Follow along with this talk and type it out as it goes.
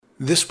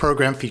This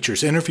program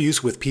features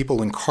interviews with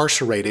people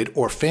incarcerated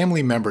or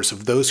family members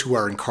of those who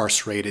are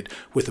incarcerated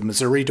with the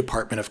Missouri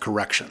Department of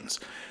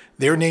Corrections.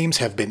 Their names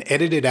have been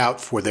edited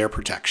out for their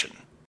protection.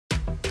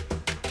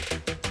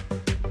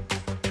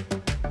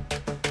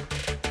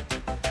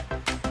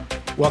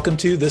 Welcome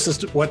to This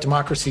is What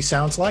Democracy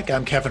Sounds Like.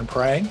 I'm Kevin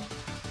Prang.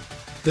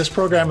 This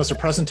program is a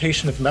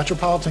presentation of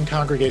Metropolitan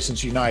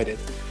Congregations United.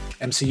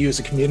 MCU is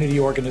a community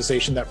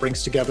organization that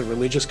brings together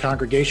religious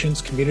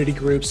congregations, community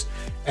groups,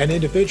 and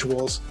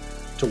individuals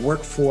to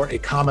work for a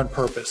common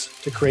purpose,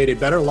 to create a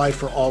better life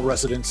for all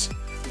residents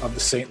of the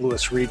St.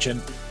 Louis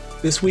region.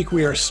 This week,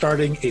 we are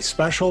starting a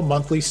special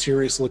monthly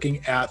series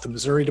looking at the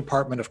Missouri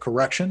Department of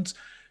Corrections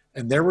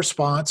and their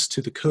response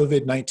to the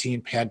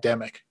COVID-19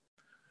 pandemic.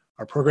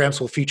 Our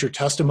programs will feature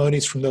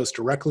testimonies from those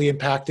directly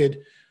impacted,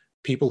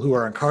 people who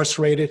are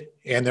incarcerated,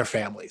 and their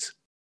families.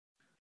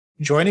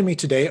 Joining me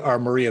today are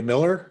Maria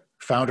Miller,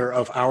 founder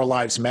of Our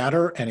Lives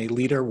Matter and a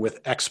leader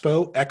with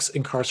Expo,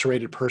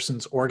 Ex-Incarcerated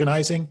Persons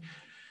Organizing,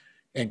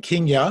 and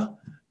King Ya,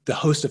 the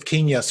host of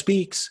King Ya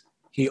Speaks.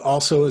 He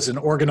also is an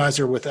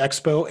organizer with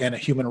Expo and a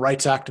human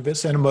rights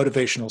activist and a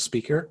motivational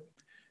speaker.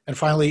 And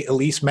finally,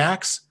 Elise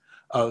Max,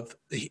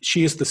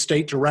 she is the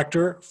state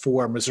director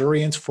for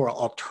Missourians for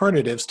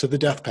Alternatives to the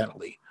Death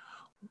Penalty.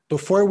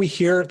 Before we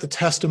hear the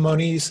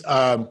testimonies,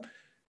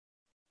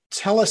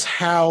 tell us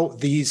how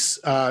these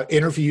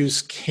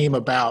interviews came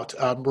about.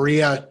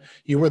 Maria,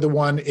 you were the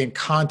one in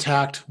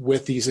contact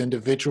with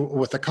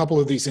with a couple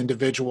of these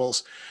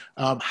individuals.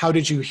 How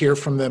did you hear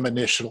from them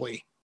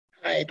initially?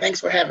 Hi, thanks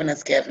for having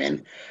us,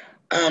 Kevin.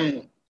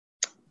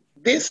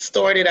 This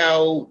started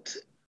out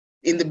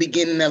in the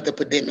beginning of the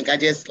pandemic.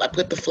 I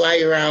put the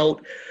flyer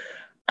out.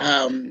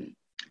 Now,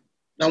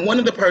 one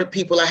of the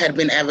people I had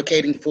been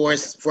advocating for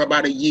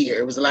about a year.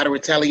 It was a lot of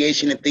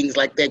retaliation and things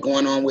like that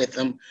going on with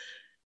them.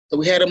 So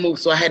we had to move.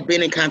 So I had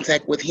been in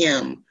contact with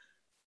him.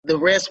 The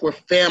rest were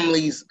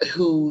families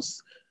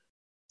whose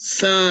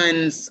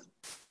sons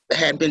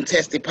had been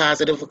tested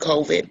positive for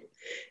COVID.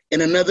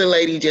 And another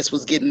lady just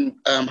was getting,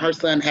 her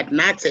son had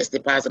not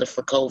tested positive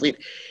for COVID.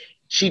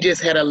 She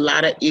just had a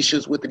lot of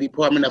issues with the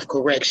Department of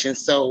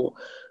Corrections. So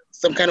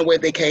some kind of way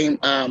they came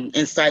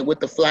in sight with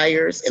the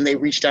flyers and they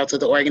reached out to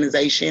the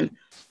organization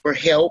for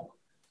help.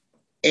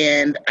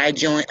 And I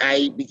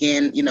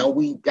began,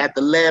 we got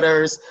the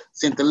letters,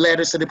 sent the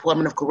letters to the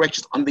Department of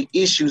Corrections on the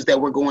issues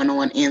that were going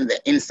on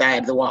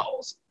inside the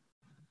walls.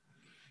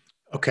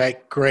 Okay,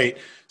 great.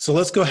 So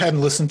let's go ahead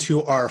and listen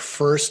to our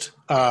first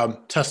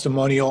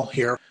testimonial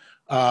here.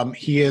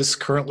 He is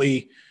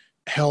currently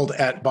held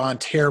at Bonne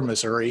Terre,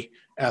 Missouri,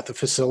 at the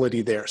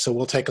facility there. So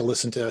we'll take a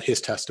listen to his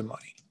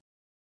testimony.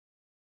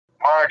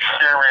 My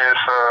experience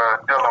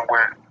dealing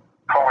with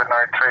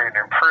COVID-19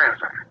 in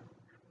prison,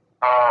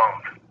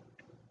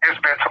 it's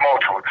been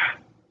tumultuous.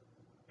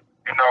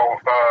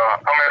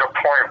 I'm at a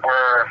point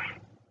where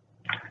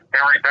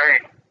every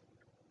day,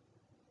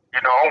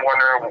 I'm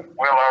wondering,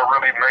 will I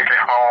really make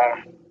it home,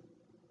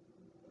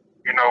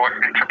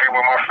 to be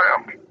with my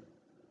family?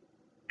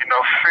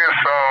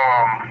 Since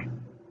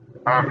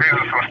our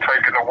visas was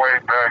taken away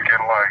back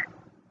in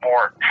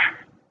March,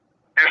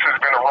 this has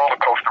been a roller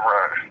coaster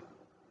ride.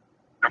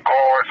 The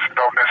guards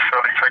don't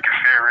necessarily take it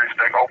serious.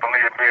 They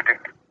openly admit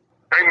it.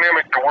 They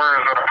mimic the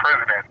words of the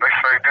president. They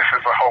say this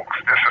is a hoax.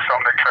 This is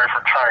something that came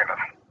from China.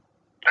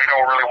 They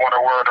don't really want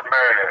to wear the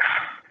mask.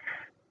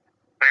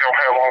 They don't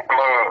have on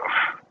gloves.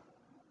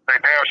 They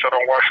damn sure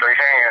don't wash their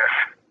hands.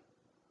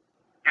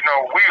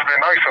 We've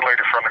been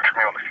isolated from the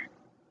community.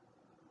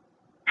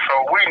 So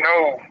we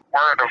know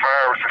where the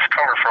virus is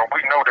coming from.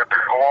 We know that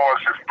the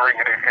guards is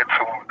bringing it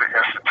into the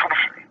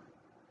institution.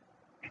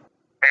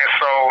 And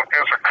so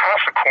as a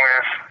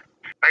consequence,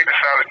 they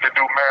decided to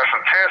do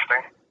massive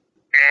testing.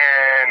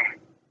 And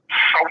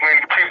so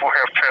many people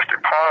have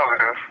tested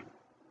positive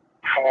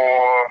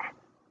for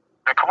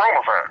the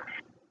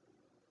coronavirus.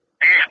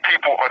 These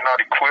people are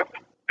not equipped.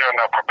 They're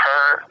not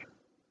prepared.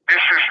 This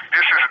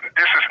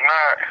is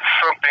not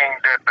something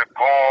that the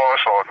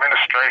guards or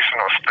administration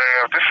or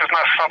staff, this is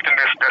not something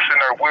that's in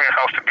their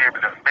warehouse to be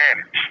able to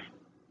manage.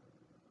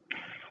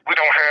 We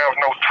don't have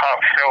no top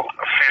health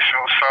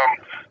official,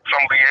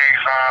 some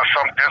liaison,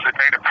 some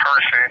designated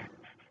person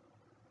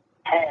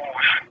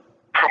who's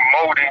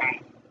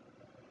promoting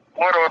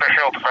what are the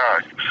health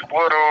values,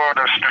 what are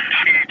the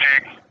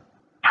strategic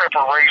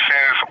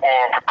preparations or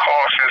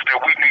precautions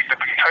that we need to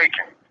be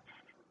taking.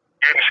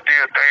 Yet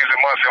still days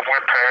and months have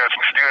went past,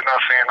 we're still not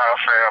seeing our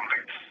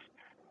families.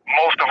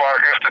 Most of our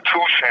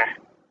institution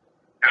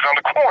is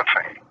under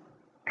quarantine.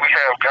 We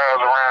have guys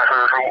around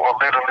here who are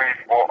literally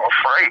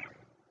afraid.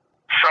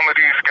 Some of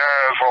these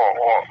guys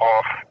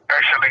are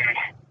actually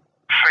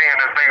saying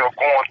that they are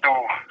going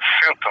through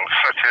symptoms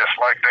such as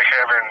they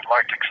having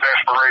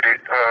exasperated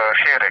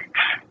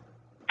headaches,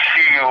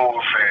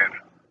 chills,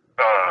 and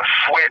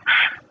sweats,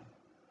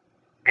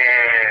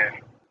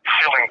 and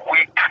feeling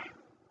weak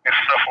and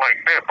stuff like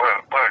that.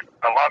 But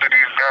a lot of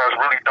these guys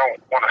really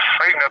don't want to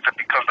say nothing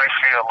because they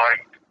feel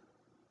like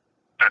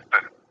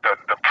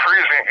the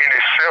prison in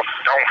itself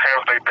don't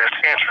have their best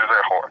interests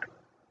at heart.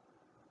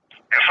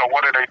 And so So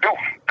what do?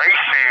 They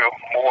feel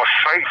more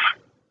safe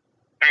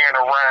being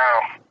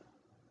around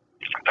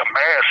the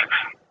masses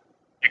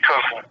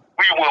because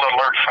we will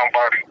alert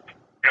somebody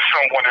if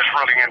someone is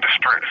really in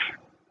distress.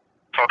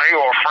 So they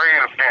are afraid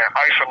of being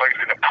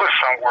isolated and put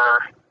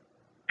somewhere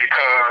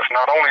because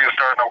not only is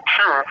there no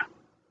cure,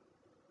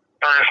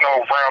 there is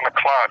no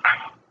round-the-clock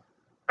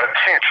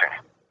attention.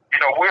 You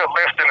know, we're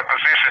left in a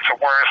position to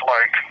where it's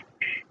like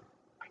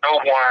no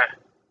one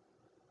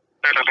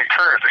literally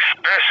cares,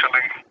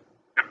 especially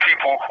the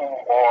people who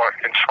are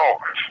in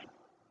charge.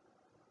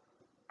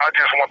 I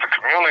just want the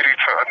community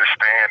to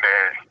understand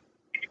that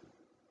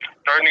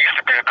there needs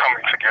to be a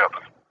coming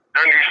together.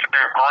 There needs to be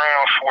a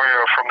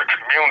groundswell from the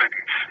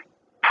communities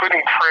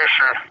putting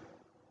pressure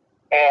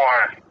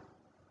on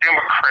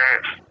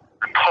Democrats,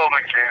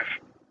 Republicans,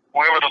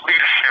 whoever the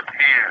leadership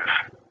is.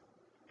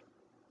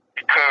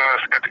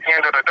 Because at the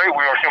end of the day,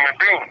 we are human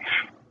beings.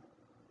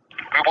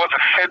 We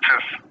wasn't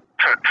sentenced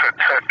to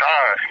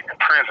die in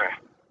prison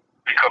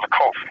because of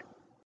COVID.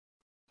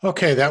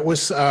 Okay, that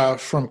was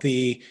from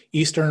the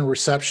Eastern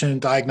Reception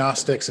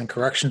Diagnostics and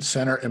Correction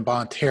Center in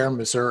Bonne Terre,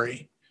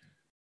 Missouri.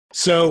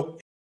 So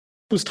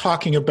I was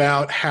talking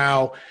about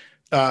how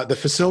the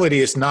facility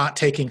is not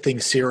taking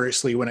things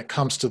seriously when it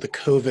comes to the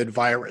COVID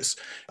virus.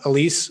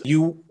 Elise,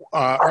 you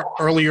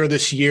earlier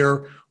this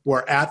year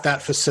were at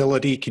that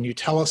facility. Can you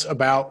tell us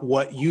about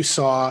what you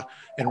saw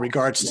in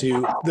regards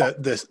to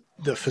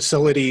the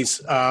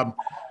facility's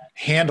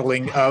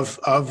handling of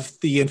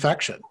the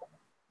infection?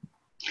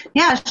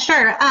 Yeah,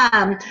 sure.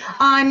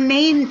 On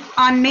May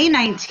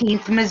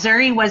 19th,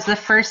 Missouri was the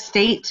first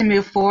state to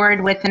move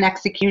forward with an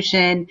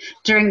execution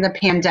during the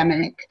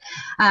pandemic.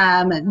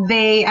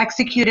 They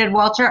executed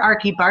Walter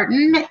Archie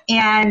Barton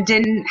and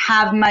didn't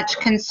have much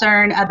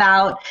concern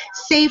about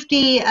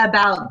safety,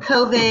 about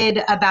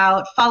COVID,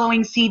 about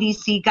following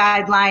CDC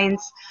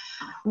guidelines.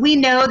 We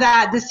know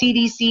that the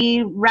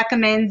CDC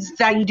recommends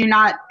that you do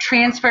not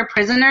transfer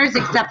prisoners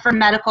except for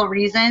medical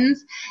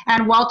reasons,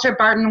 and Walter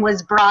Barton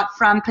was brought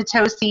from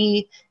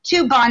Potosi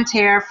to Bonne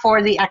Terre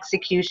for the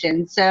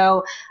execution.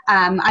 So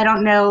I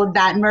don't know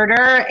that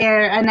murder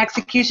or an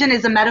execution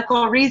is a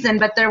medical reason,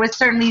 but there was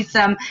certainly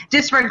some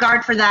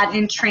disregard for that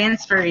in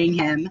transferring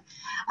him.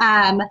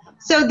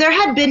 So there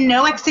had been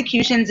no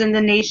executions in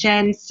the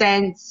nation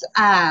since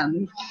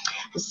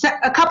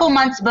a couple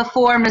months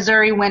before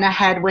Missouri went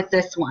ahead with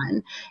this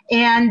one.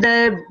 And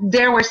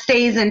there were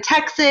stays in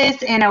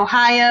Texas, in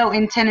Ohio,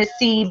 in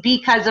Tennessee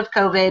because of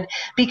COVID,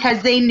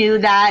 because they knew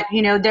that,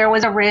 you know, there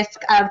was a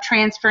risk of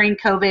transferring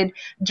COVID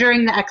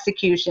during the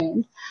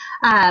execution.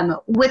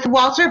 With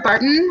Walter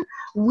Barton,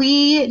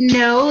 we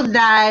know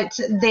that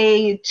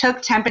they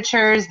took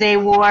temperatures, they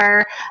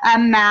wore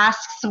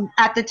masks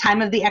at the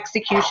time of the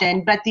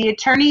execution, but the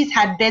attorneys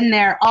had been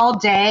there all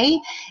day,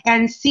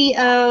 and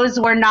COs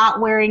were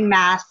not wearing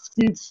masks,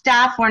 and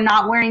staff were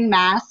not wearing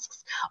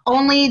masks.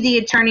 Only the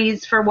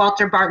attorneys for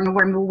Walter Barton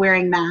were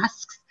wearing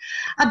masks.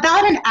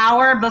 About an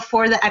hour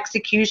before the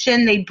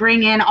execution, they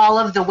bring in all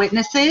of the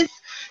witnesses.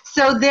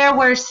 So there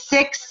were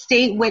 6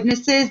 state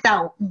witnesses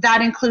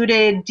that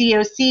included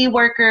DOC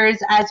workers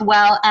as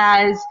well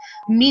as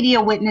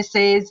media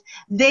witnesses.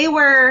 They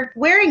were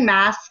wearing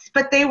masks,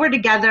 but they were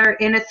together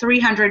in a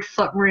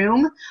 300-foot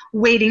room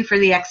waiting for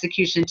the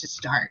execution to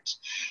start.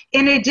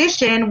 In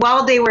addition,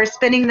 while they were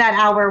spending that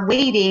hour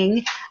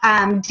waiting,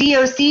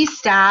 DOC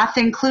staff,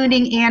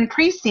 including Ann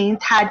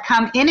Precinct, had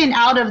come in and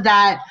out of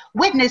that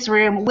witness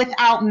room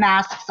without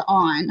masks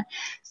on.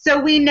 So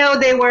we know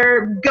they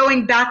were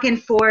going back and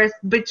forth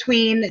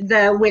between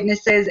the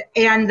witnesses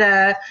and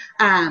the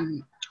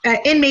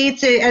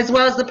inmates, as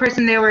well as the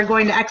person they were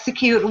going to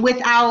execute,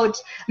 without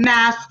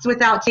masks,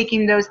 without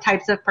taking those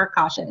types of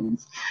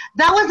precautions.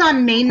 That was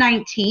on May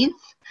 19th.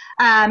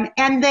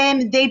 And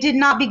then they did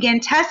not begin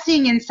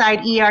testing inside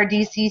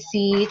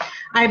ERDCC.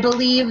 I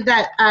believe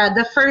that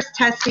the first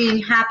testing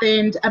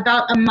happened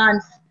about a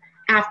month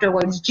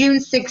afterwards. June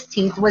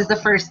 16th was the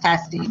first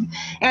testing.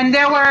 And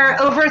there were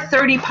over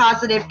 30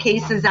 positive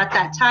cases at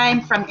that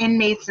time from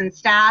inmates and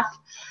staff.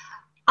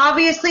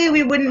 Obviously,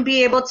 we wouldn't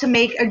be able to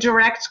make a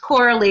direct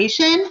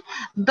correlation,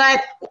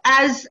 but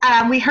as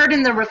we heard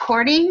in the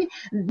recording,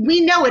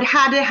 we know it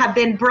had to have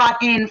been brought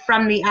in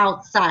from the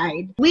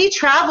outside. We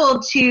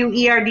traveled to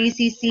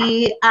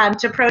ERDCC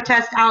to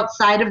protest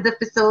outside of the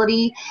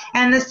facility,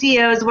 and the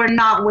COs were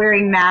not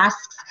wearing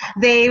masks.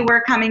 They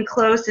were coming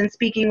close and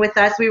speaking with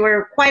us. We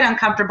were quite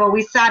uncomfortable.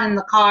 We sat in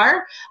the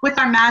car with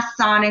our masks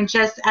on and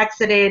just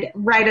exited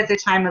right at the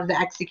time of the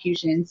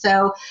execution.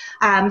 So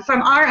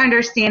from our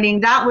understanding,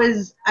 that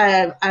was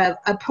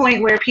a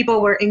point where people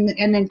were in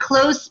an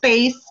enclosed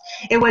space.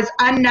 It was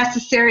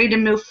unnecessary to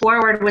move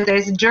forward with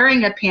this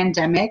during a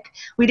pandemic.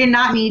 We did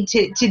not need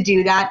to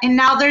do that. And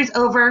now there's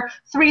over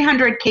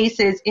 300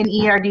 cases in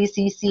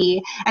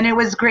ERDCC, and it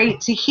was great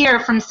to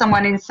hear from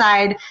someone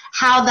inside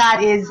how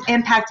that is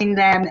impacting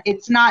them.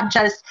 It's not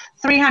just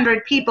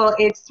 300 people,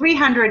 it's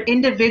 300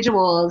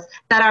 individuals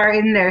that are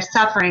in there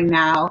suffering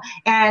now.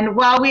 And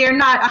while we are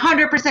not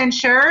 100%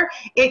 sure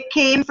it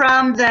came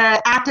from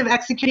the act of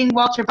executing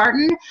Walter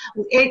Barton,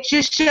 It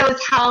just shows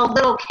how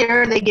little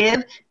care they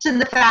give to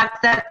the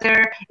fact that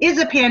there is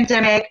a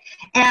pandemic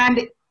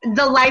and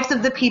the lives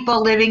of the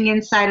people living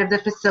inside of the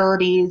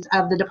facilities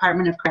of the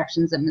Department of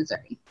Corrections in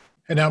Missouri.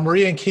 And now,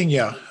 Maria and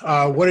Kenya,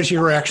 what is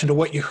your reaction to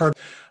what you heard?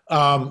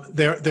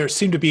 There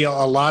seemed to be a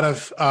lot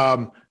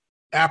of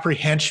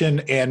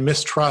apprehension and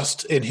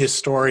mistrust in his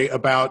story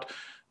about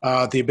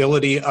the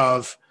ability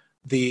of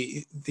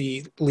the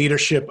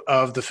leadership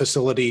of the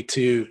facility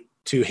to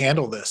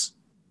handle this.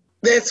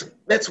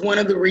 That's one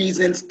of the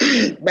reasons,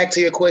 back to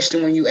your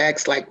question when you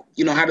asked, like,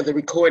 you know, how do the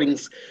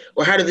recordings,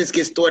 or how did this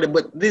get started?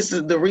 But this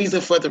is the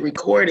reason for the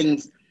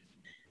recordings.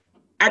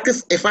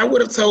 If I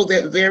would have told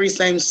that very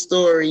same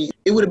story,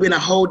 it would have been a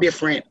whole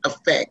different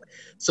effect.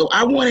 So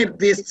I wanted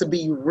this to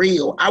be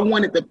real. I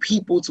wanted the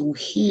people to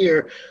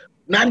hear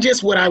not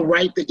just what I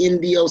write the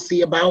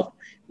NDOC about,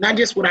 not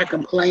just what I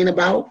complain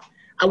about.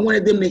 I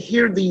wanted them to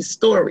hear these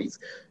stories.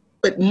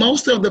 But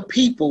most of the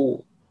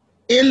people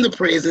in the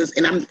prisons,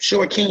 and I'm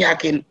sure Kenya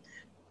can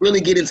really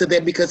get into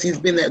that because he's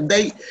been there,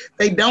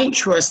 they don't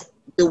trust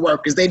the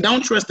workers. They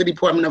don't trust the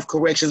Department of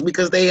Corrections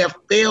because they have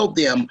failed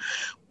them.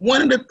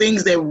 One of the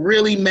things that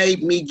really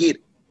made me get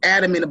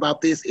adamant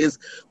about this is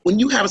when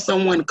you have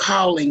someone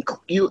calling,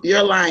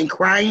 your line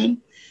crying,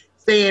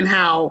 saying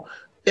how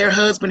their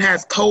husband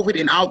has COVID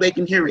and all they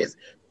can hear is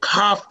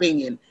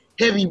coughing and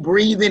heavy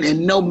breathing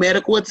and no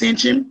medical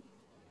attention,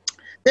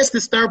 that's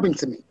disturbing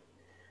to me.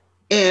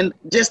 And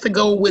just to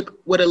go with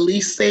what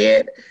Elise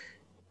said,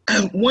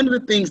 one of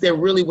the things that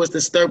really was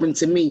disturbing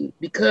to me,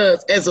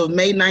 because as of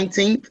May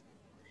 19th,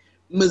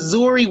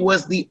 Missouri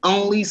was the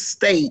only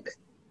state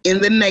in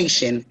the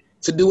nation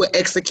to do an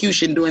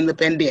execution during the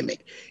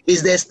pandemic.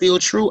 Is that still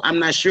true? I'm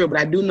not sure, but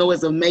I do know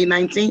as of May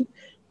 19th,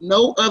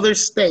 no other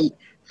state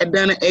had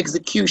done an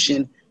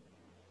execution.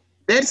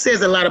 That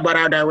says a lot about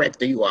our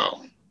director, you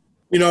all.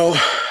 You know,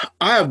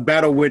 I have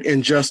battled with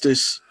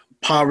injustice,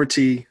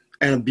 poverty,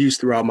 and abuse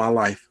throughout my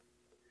life.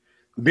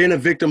 Being a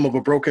victim of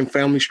a broken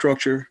family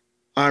structure,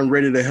 I'm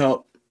ready to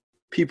help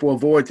people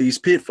avoid these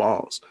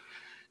pitfalls.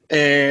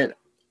 And,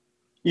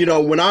 you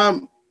know, when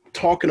I'm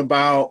talking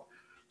about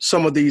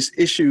some of these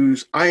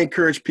issues, I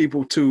encourage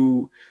people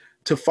to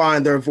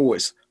find their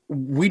voice.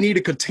 We need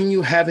to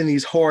continue having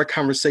these hard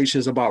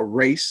conversations about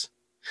race,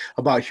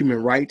 about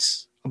human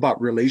rights,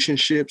 about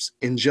relationships,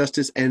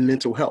 injustice, and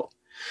mental health.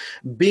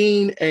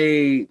 Being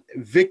a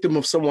victim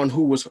of someone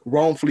who was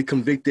wrongfully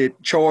convicted,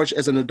 charged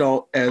as an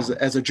adult, as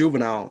a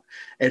juvenile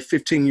at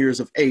 15 years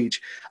of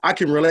age, I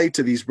can relate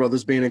to these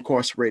brothers being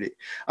incarcerated.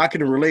 I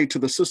can relate to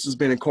the sisters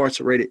being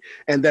incarcerated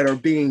and that are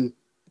being,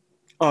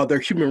 their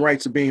human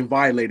rights are being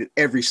violated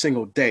every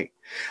single day.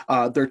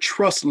 Their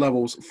trust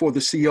levels for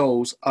the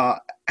COs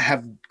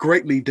have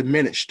greatly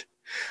diminished.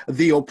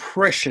 The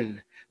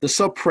oppression, the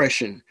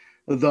suppression,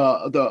 the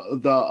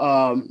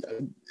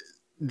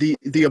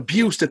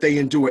abuse that they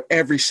endure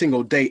every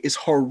single day is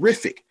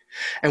horrific.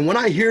 And when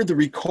I hear the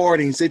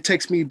recordings, it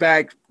takes me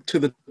back to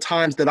the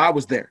times that I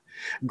was there,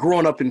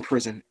 growing up in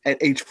prison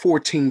at age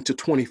 14 to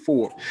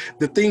 24.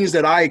 The things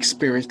that I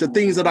experienced, the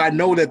things that I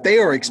know that they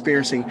are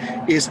experiencing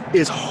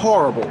is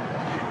horrible.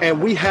 And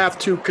we have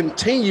to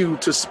continue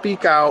to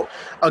speak out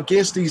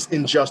against these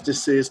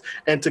injustices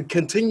and to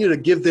continue to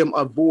give them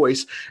a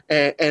voice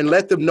and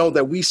let them know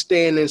that we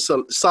stand in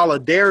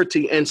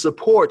solidarity and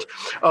support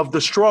of the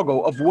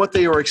struggle of what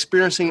they are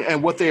experiencing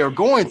and what they are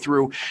going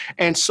through.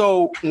 And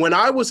so when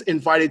I was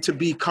invited to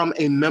become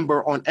a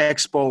member on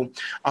Expo,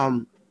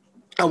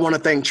 I want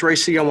to thank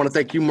Tracy. I want to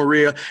thank you,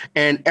 Maria,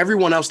 and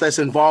everyone else that's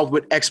involved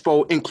with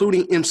Expo,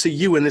 including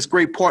MCU and this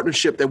great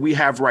partnership that we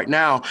have right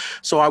now.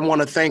 So I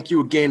want to thank you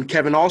again,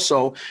 Kevin,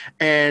 also,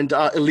 and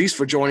Elise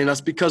for joining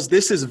us, because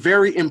this is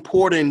very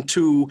important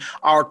to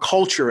our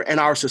culture and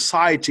our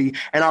society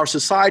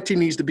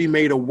needs to be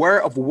made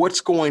aware of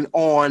what's going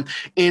on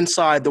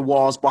inside the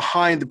walls,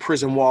 behind the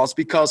prison walls,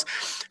 because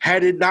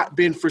had it not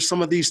been for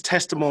some of these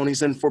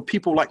testimonies and for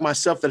people like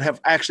myself that have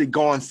actually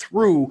gone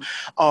through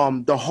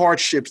the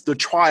hardships,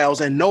 the trials,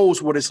 and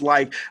knows what it's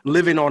like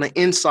living on the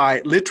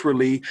inside,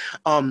 literally,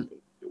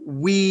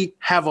 we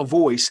have a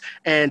voice,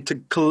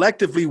 and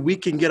collectively we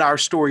can get our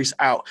stories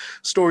out.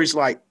 Stories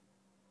like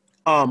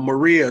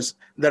Maria's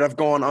that have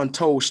gone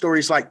untold,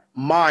 stories like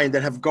mine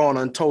that have gone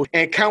untold,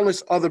 and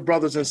countless other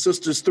brothers and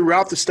sisters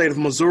throughout the state of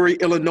Missouri,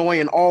 Illinois,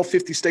 and all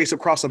 50 states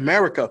across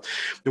America.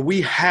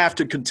 We have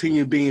to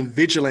continue being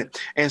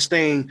vigilant and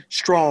staying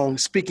strong,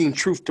 speaking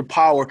truth to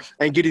power,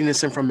 and getting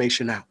this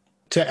information out.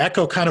 To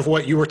echo kind of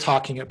what you were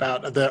talking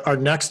about, our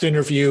next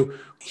interview,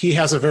 he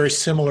has a very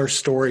similar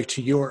story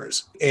to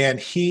yours, and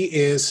he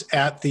is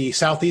at the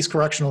Southeast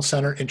Correctional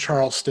Center in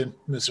Charleston,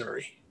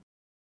 Missouri.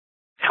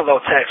 Hello,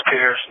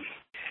 taxpayers.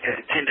 At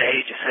the tender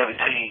age of 17,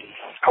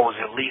 I was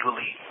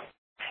illegally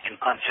and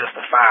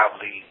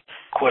unjustifiably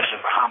questioned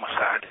by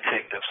homicide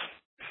detectives,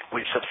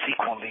 which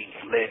subsequently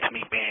led to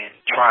me being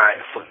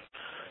tried for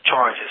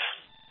charges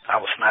I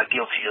was not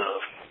guilty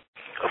of.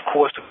 Of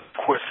course, the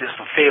court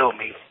system failed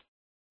me.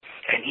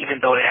 And even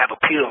though they have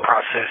appeal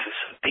processes,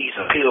 these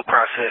appeal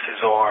processes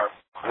are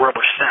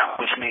rubber stamp,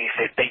 which means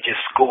that they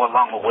just go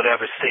along with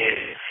whatever said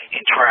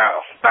in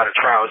trial by the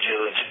trial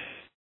judge.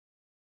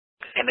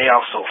 And they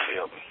also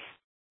feel me.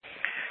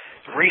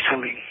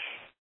 Recently,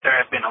 there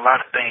have been a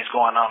lot of things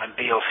going on in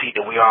DOC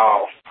that we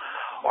all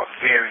are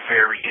very,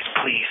 very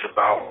displeased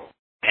about.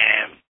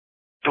 And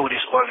through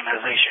this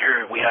organization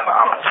here, we have an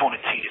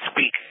opportunity to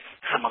speak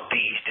some of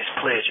these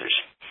displeasures.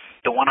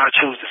 The one I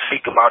choose to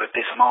speak about at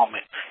this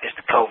moment is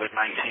the COVID-19.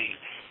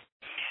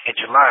 In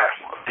July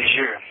of this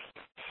year,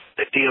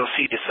 the DOC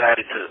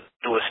decided to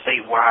do a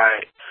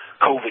statewide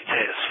COVID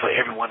test for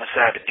everyone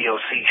inside the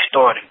DOC,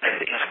 starting at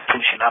the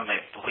institution I'm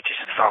at, which is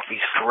the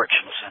Southeast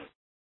Correctional Center.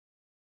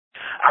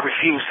 I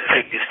refused to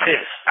take this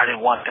test. I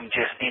didn't want them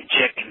just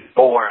injecting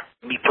or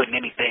me putting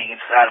anything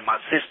inside of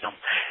my system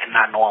and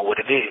not knowing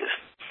what it is.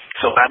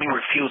 So by me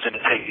refusing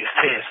to take this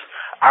test,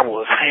 I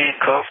was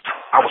handcuffed.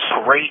 I was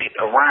paraded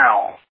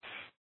around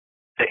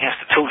the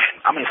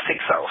institution. I'm in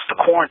 6 house. The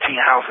quarantine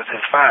house is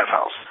in 5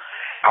 house.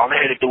 All they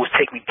had to do was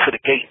take me to the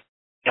gate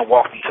and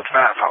walk me to 5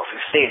 house.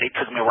 Instead, they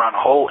took me around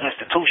the whole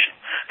institution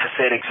to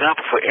set an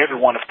example for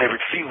everyone if they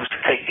refused to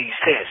take these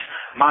tests.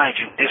 Mind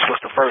you, this was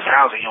the first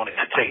housing unit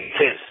to take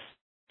tests.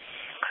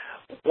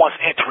 Once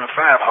entering 5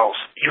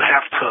 house, you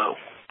have to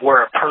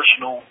wear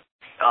personal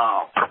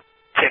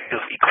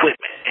protective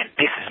equipment, and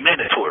this is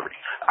mandatory.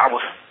 I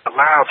was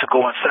allowed to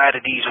go inside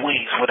of these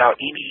wings without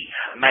any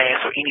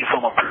mask or any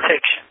form of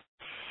protection.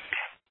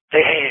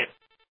 They had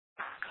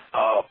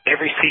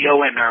every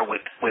CO in there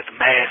with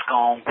mask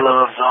on,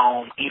 gloves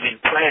on, even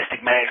plastic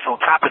masks on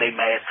top of their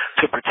mask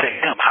to protect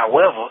them.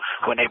 However,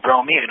 when they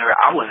brought me in there,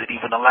 I wasn't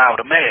even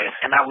allowed a mask,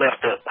 and I left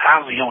the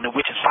housing unit,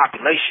 which is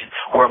population,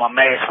 where my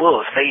mask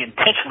was. They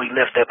intentionally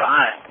left that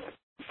behind.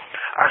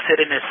 I sat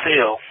in that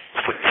cell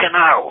for 10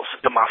 hours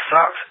in my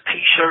socks,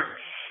 T-shirt,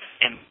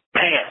 and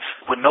pants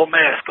with no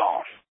mask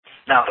on.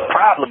 Now, the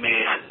problem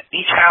is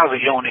each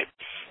housing unit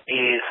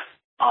is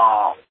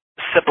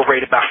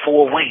separated by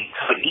 4 wings.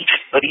 So each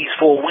of these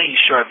 4 wings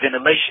share a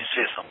ventilation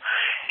system.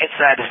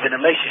 Inside this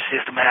ventilation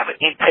system, I have an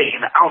intake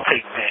and an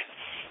outtake vent.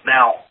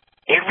 Now,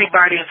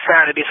 everybody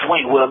inside of this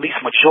wing, well, at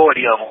least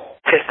majority of them,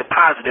 tested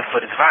positive for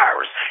this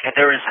virus, and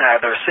they're inside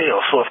their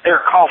cells. So if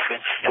they're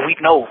coughing, and we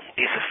know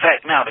it's a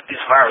fact now that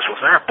this virus was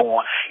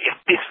airborne, if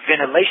this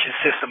ventilation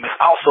system is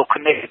also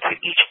connected to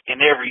each and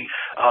every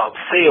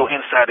cell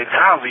inside this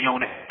housing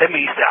unit, that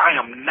means that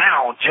I am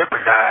now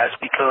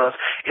jeopardized because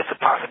it's a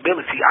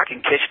possibility I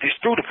can catch this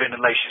through the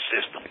ventilation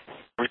system.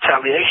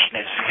 Retaliation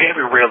is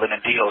very real in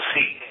the DOC.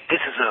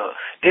 This is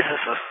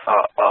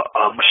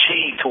a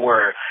machine to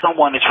where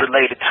someone is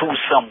related to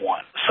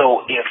someone.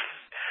 So if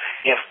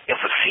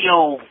a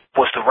CO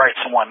was to write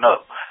someone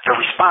up, the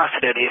response to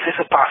that is it's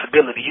a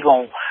possibility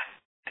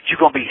you're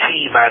gonna be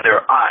seen by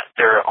their aunt,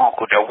 their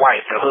uncle, their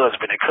wife, their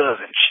husband, their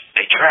cousin,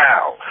 their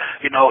child.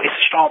 You know, it's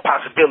a strong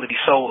possibility.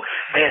 So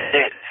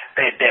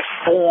that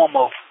form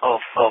of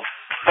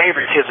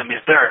favoritism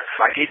is there.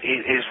 Like it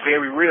is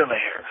very real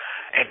there.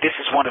 And this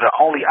is one of the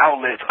only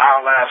outlets,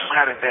 Our Lives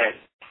Matter, that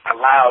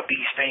allow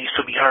these things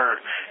to be heard,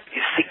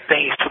 is seek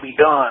things to be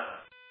done.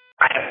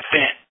 I have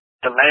spent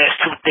the last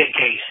 2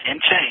 decades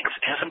and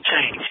some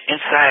change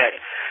inside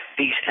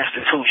these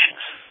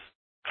institutions,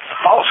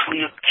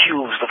 falsely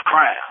accused of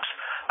crimes.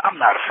 I'm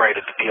not afraid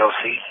of the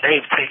DOC.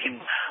 They've taken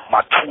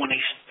my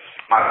 20s,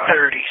 my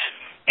 30s,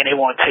 and they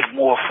want to take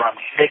more from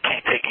me. They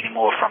can't take any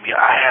more from you.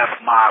 I have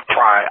my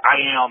pride.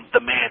 I am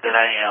the man that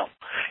I am.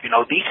 You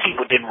know, these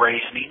people didn't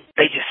raise me.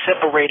 They just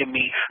separated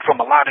me from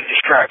a lot of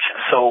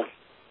distractions. So,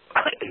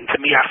 to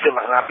me, I feel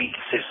like I beat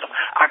the system.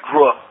 I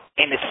grew up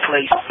in this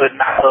place, but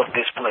not of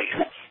this place.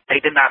 They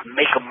did not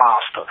make a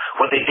monster.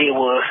 What they did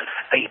was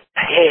they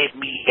had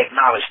me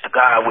acknowledge the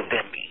God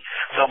within me.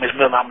 So, Ms.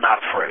 Miller, I'm not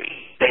afraid.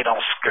 They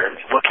don't scare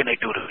me. What can they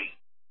do to me?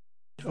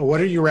 What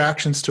are your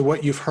reactions to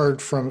what you've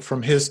heard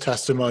from his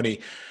testimony?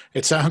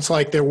 It sounds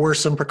like there were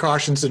some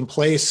precautions in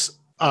place,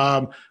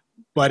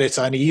 but it's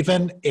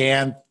uneven,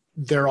 and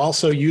they're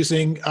also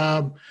using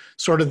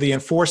sort of the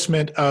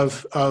enforcement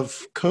of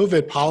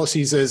COVID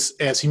policies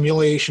as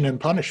humiliation and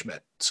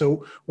punishment.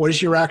 So what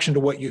is your reaction to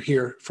what you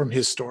hear from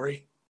his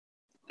story?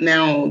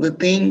 Now, the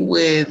thing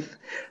with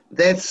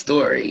that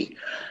story,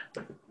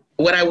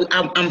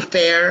 I'm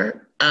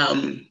fair,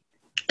 and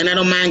I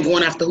don't mind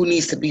going after who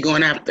needs to be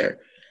going after.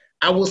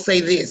 I will say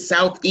this,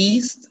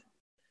 Southeast,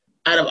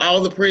 out of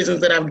all the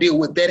prisons that I've dealt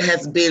with, that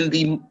has been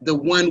the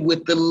one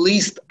with the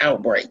least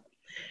outbreak.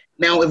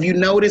 Now, if you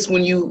notice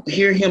when you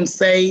hear him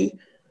say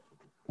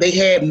they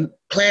had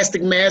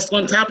plastic masks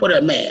on top of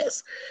their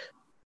masks,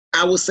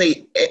 I would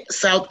say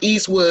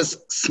Southeast was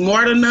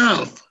smart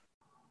enough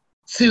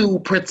to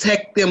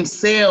protect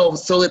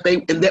themselves so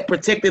that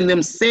protecting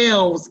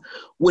themselves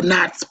would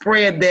not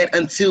spread that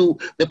until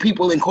the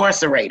people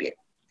incarcerated.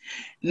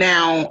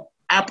 Now,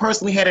 I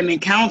personally had an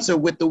encounter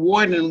with the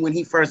warden when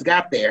he first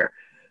got there.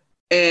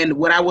 And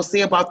what I will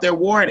say about their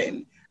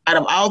warden, out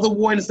of all the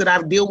wardens that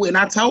I've dealt with, and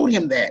I told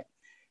him that.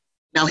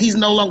 Now, he's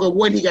no longer a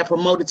warden, he got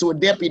promoted to a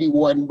deputy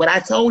warden, but I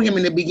told him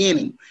in the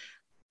beginning,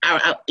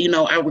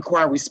 I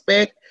require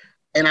respect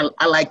and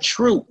I like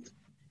truth.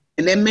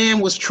 And that man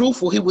was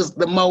truthful. He was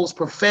the most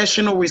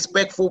professional,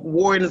 respectful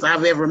wardens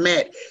I've ever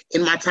met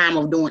in my time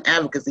of doing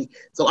advocacy.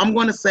 So I'm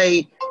going to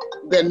say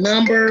the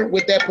number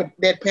with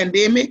that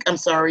pandemic,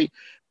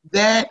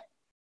 that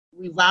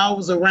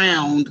revolves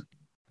around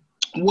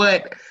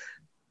what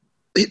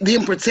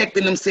them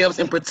protecting themselves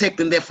and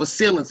protecting their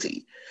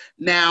facility.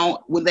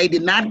 Now, when they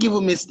did not give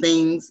him his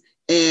things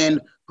and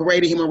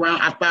paraded him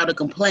around, I filed a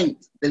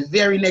complaint. The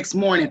very next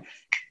morning,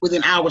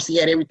 within hours, he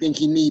had everything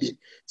he needed.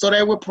 So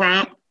they were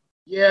prompt.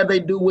 Yeah, they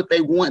do what they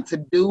want to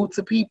do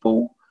to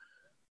people.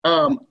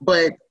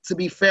 But to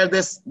be fair,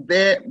 they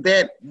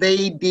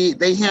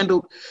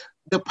handled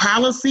the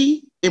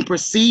policy and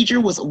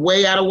procedure was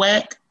way out of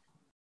whack,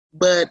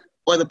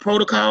 or the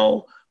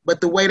protocol,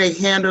 but the way they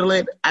handled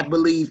it, I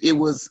believe it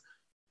was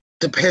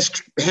the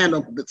best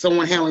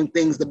someone handling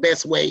things the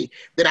best way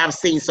that I've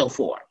seen so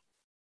far.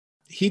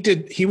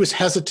 He was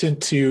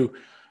hesitant to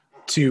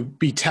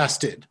be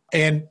tested.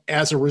 And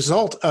as a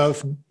result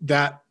of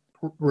that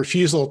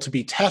refusal to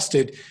be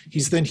tested,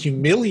 he's then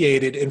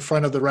humiliated in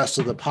front of the rest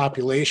of the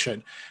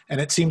population.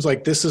 And it seems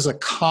like this is a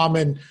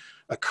common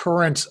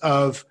occurrence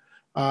of,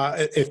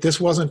 if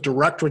this wasn't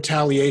direct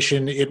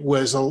retaliation, it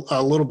was a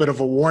little bit of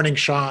a warning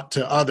shot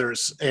to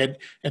others. And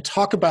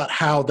talk about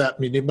how that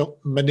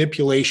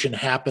manipulation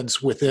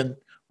happens within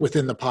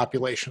the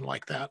population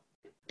like that.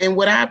 And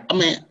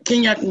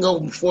Kenya can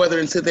go further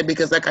into that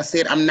because, like I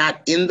said, I'm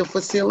not in the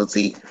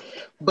facility,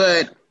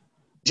 but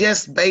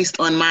just based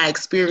on my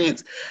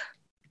experience,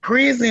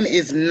 prison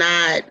is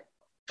not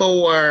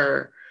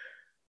for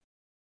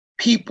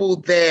people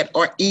that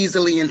are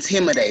easily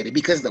intimidated,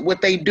 because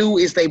what they do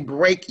is they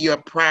break your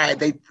pride.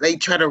 They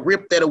try to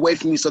rip that away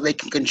from you so they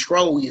can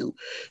control you.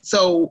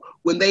 So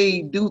when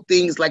they do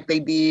things like they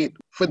did,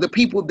 for the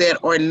people that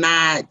are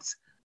not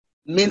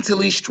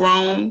mentally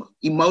strong,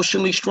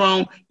 emotionally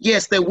strong,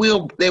 yes, they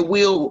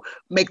will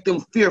make them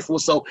fearful.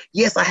 So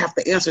yes, I have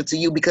to answer to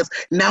you because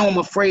now I'm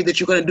afraid that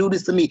you're going to do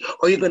this to me,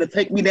 or you're going to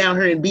take me down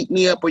here and beat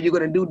me up, or you're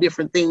going to do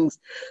different things.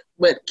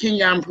 But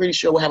Kenya, I'm pretty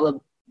sure will have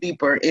a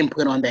deeper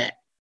input on that.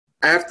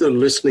 After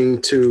listening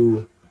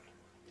to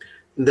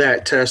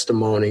that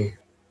testimony,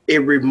 it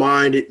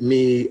reminded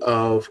me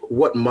of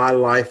what my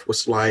life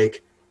was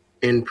like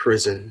in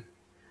prison,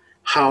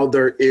 how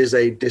there is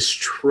a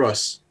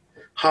distrust,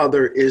 how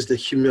there is the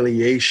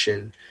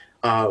humiliation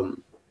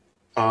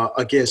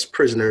against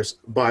prisoners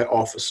by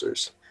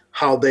officers,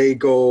 how they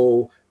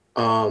go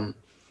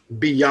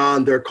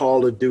beyond their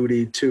call of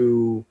duty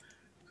to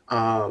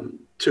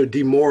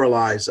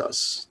demoralize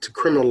us, to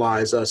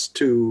criminalize us,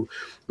 to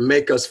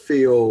make us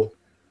feel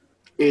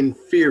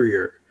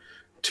inferior,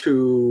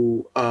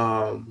 to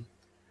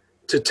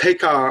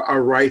take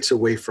our rights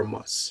away from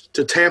us,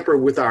 to tamper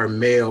with our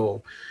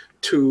mail,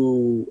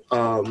 to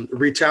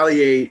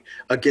retaliate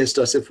against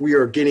us if we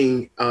are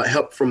getting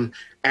help from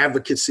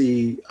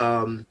advocacy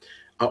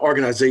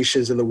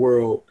organizations in the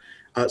world.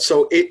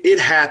 So it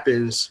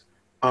happens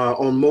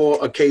on more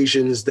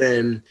occasions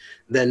than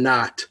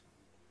not.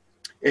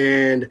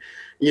 And,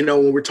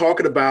 when we're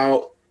talking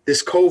about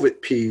this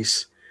COVID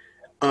piece,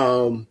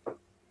 by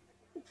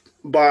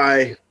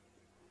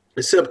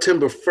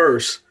September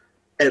 1st,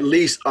 at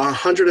least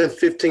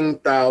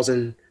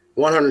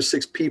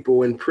 115,106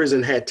 people in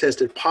prison had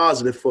tested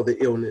positive for the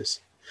illness,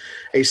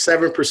 a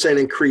 7%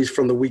 increase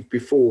from the week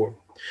before.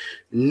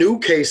 New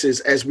cases,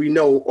 as we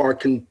know, are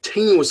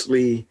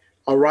continuously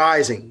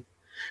arising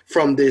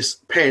from this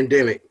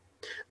pandemic.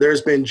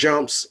 There's been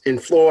jumps in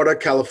Florida,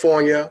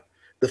 California,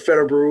 the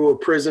Federal Bureau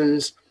of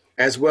Prisons,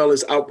 as well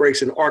as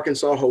outbreaks in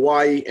Arkansas,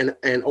 Hawaii, and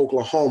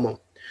Oklahoma.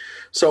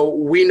 So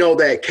we know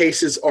that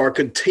cases are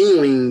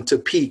continuing to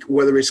peak,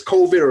 whether it's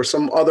COVID or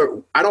some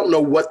other, I don't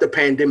know what the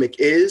pandemic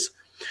is,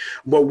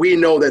 but we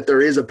know that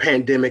there is a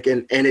pandemic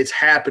and it's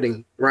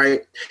happening,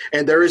 right?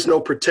 And there is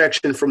no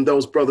protection from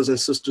those brothers and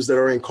sisters that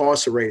are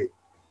incarcerated.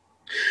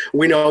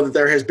 We know that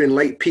there has been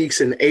late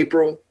peaks in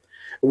April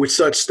with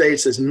such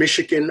states as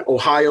Michigan,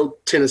 Ohio,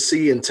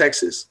 Tennessee, and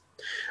Texas.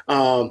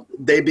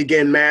 They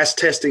began mass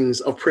testings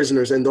of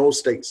prisoners in those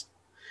states.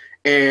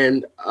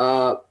 And,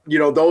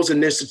 those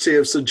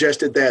initiatives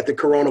suggested that the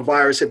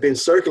coronavirus had been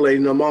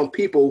circulating among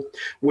people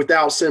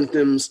without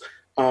symptoms,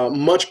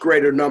 much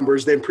greater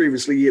numbers than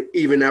previously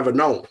even ever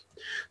known.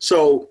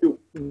 So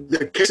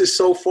the cases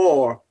so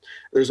far,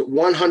 there's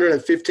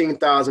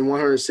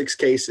 115,106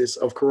 cases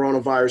of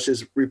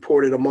coronaviruses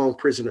reported among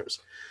prisoners,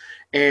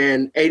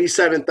 and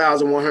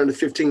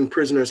 87,115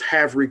 prisoners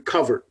have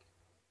recovered.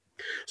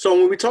 So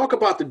when we talk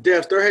about the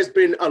deaths, there has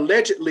been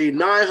allegedly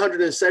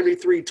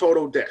 973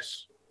 total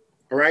deaths.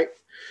 All right.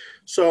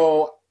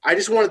 So I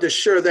just wanted to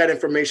share that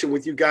information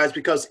with you guys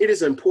because it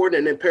is important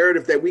and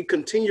imperative that we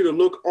continue to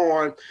look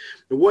on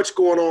what's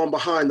going on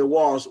behind the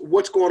walls,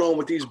 what's going on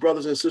with these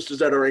brothers and sisters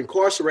that are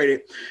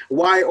incarcerated.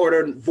 Why are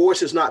their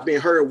voices not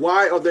being heard?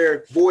 Why are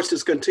their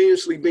voices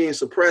continuously being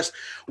suppressed?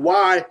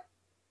 Why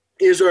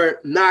is there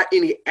not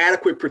any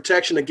adequate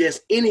protection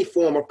against any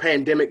form of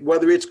pandemic,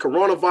 whether it's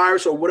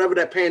coronavirus or whatever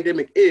that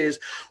pandemic is?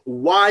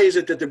 Why is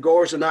it that the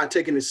guards are not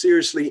taking it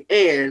seriously?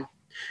 And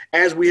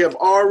As we have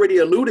already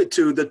alluded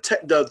to,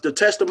 the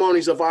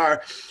testimonies of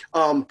our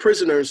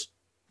prisoners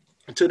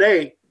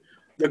today,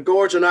 the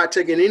guards are not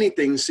taking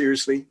anything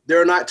seriously.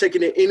 They're not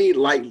taking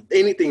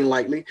anything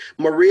lightly.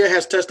 Maria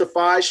has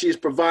testified. She has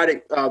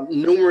provided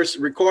numerous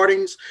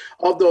recordings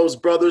of those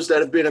brothers that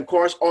have been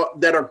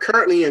that are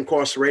currently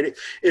incarcerated.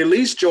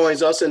 Elise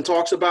joins us and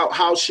talks about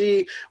how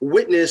she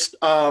witnessed,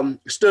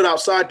 stood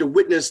outside to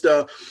witness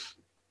the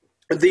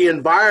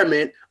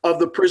environment of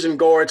the prison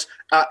guards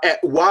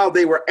while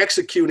they were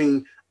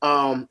executing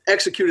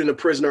the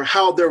prisoner,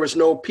 how there was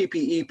no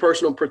PPE,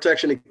 personal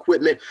protection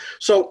equipment.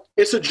 So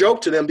it's a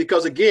joke to them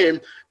because,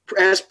 again,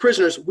 as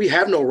prisoners, we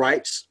have no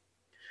rights.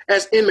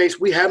 As inmates,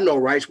 we have no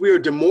rights. We are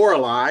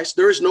demoralized.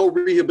 There is no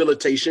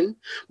rehabilitation.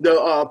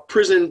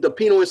 The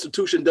penal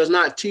institution does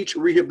not teach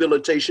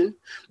rehabilitation,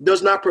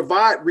 does not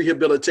provide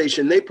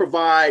rehabilitation. They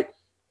provide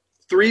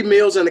 3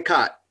 meals and a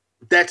cot.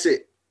 That's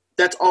it.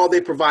 That's all they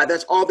provide.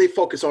 That's all they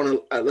focus on.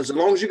 As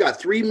long as you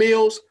got 3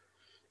 meals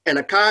and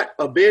a cot,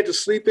 a bed to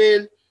sleep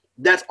in,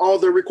 that's all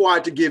they're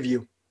required to give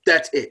you.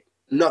 That's it.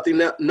 Nothing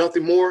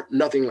more,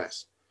 nothing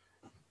less.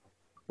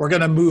 We're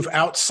going to move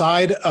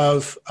outside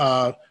of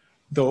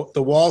the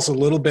walls a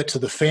little bit to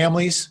the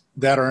families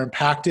that are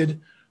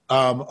impacted.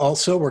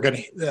 Also, we're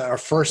going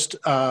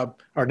to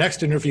our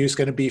next interview is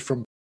going to be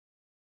from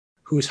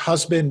whose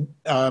husband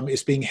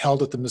is being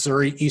held at the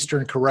Missouri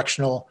Eastern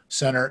Correctional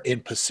Center in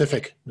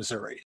Pacific,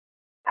 Missouri.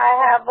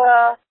 I have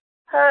a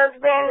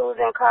husband who's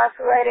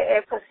incarcerated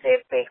at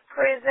Pacific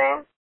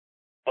Prison,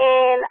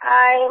 and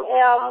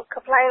I am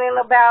complaining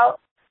about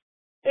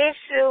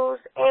issues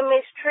and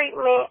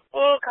mistreatment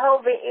and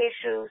COVID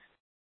issues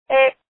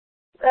at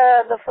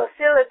the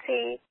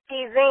facility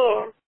he's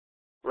in.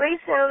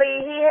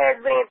 Recently, he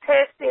has been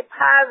tested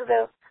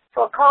positive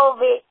for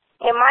COVID,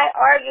 and my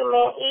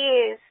argument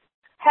is,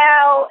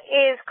 how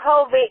is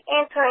COVID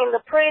entering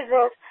the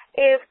prisons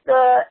if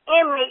the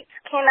inmates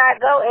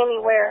cannot go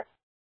anywhere?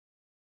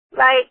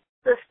 Like,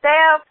 the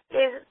staff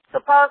is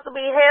supposed to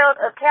be held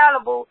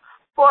accountable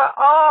for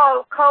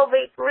all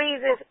COVID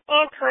reasons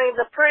entering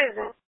the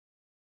prison.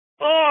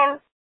 And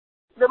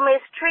the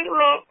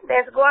mistreatment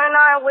that's going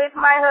on with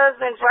my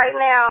husband right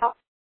now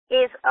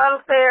is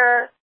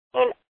unfair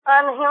and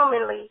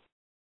unhumanly,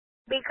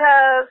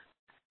 because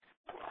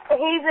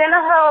he's in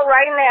a hole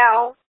right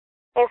now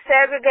in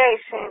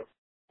segregation,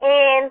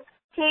 and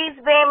he's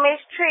been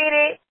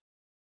mistreated.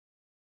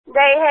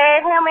 They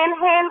had him in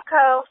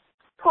handcuffs,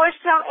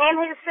 pushed him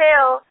in his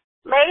cell,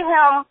 made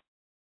him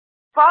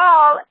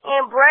fall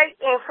and break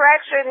and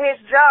fractured his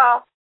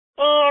jaw,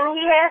 and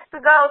he has to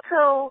go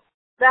to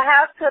the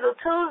hospital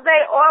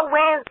Tuesday or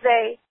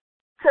Wednesday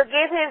to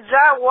get his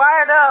jaw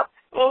wired up,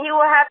 and he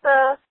will have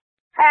to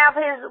have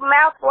his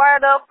mouth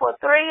wired up for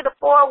 3 to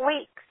 4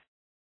 weeks.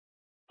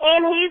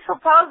 And he's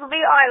supposed to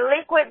be on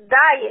liquid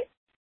diet,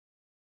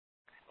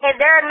 and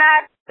they're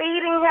not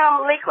feeding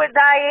him liquid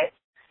diet.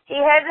 He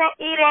hasn't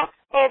eaten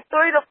in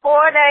 3 to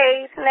 4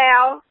 days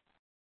now,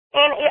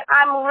 and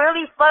I'm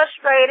really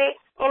frustrated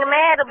and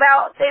mad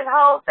about this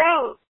whole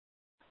thing.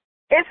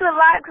 It's a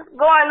lot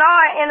going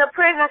on in the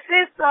prison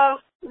system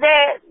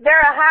that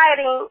they're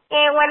hiding,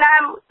 and when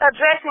I'm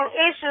addressing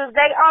issues,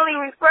 they only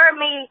refer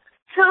me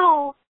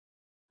to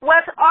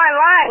what's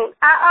online.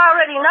 I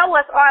already know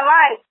what's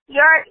online.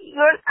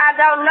 I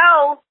don't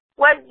know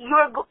what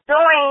you're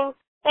doing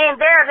in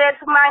there that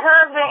my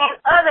husband and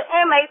other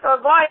inmates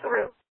are going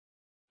through.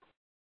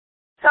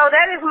 So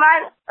that is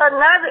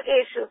another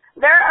issue.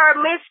 They are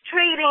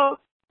mistreating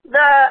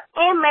the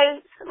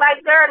inmates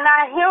like they're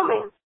not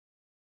human.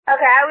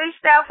 Okay, I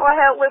reached out for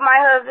help with my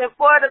husband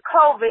for the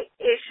COVID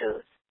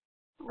issues.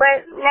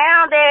 But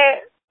now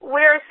that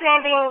we're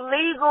sending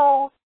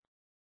legal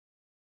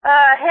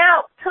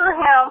help to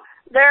him,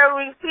 they're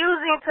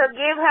refusing to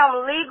give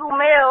him legal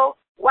mail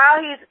while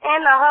he's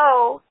in the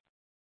hole.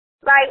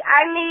 Like,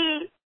 I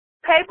need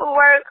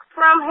paperwork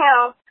from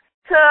him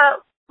to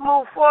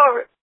move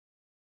forward.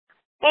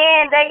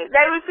 And they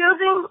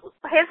refusing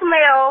his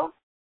mail.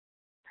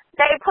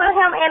 They put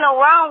him in the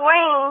wrong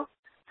ring,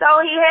 so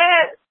he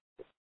had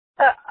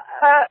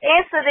an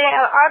incident,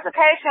 an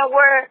altercation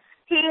where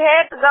he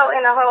had to go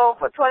in the hole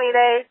for 20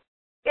 days.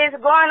 It's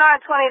going on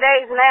 20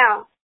 days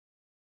now.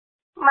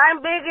 My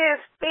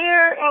biggest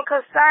fear and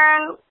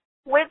concern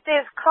with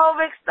this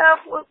COVID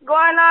stuff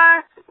going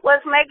on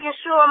was making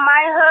sure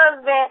my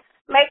husband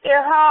make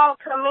it home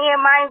to me and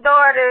my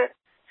daughter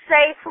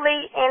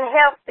safely and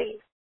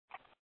healthy.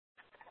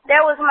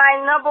 That was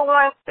my number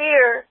one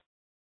fear,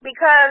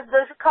 because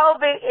this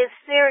COVID is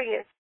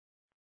serious.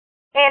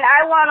 And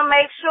I want to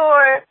make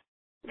sure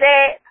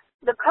that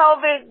the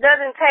COVID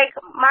doesn't take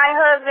my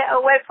husband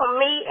away from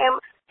me and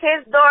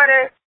his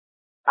daughter,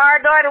 our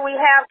daughter we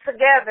have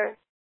together.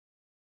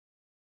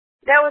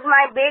 That was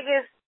my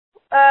biggest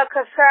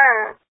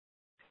concern.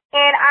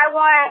 And I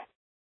want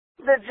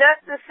the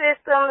justice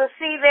system to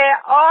see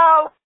that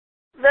all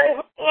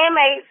the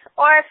inmates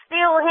are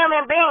still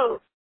human beings,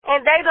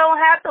 and they don't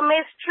have to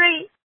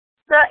mistreat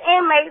the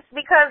inmates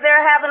because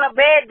they're having a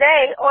bad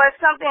day or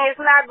something is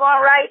not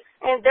going right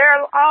in their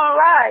own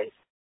lives.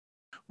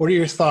 What are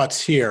your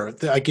thoughts here?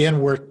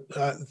 Again,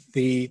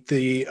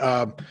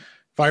 the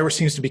virus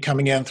seems to be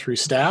coming in through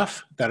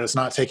staff that is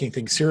not taking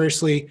things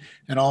seriously,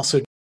 and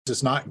also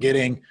is not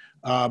getting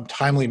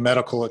timely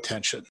medical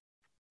attention.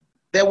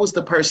 That was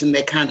the person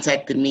that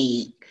contacted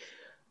me.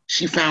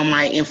 She found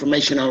my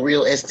information on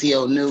Real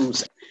STL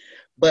News,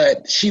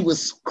 but she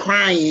was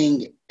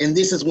crying, and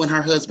this is when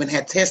her husband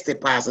had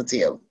tested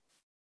positive.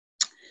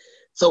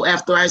 So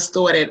after I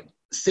started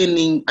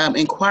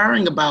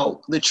inquiring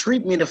about the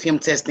treatment of him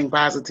testing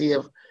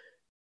positive,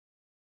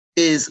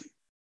 is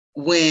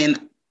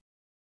when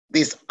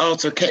this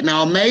altercation.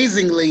 Now,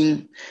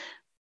 amazingly,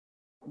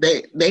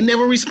 they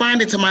never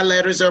responded to my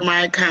letters or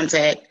my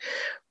contact,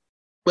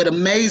 but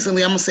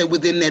amazingly, I'm gonna say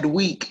within that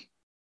week.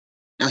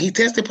 Now, he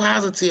tested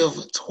positive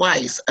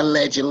twice,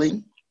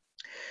 allegedly.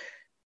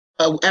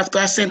 After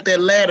I sent that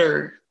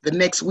letter, the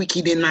next week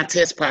he did not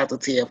test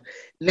positive.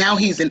 Now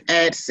he's in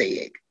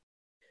ADSEG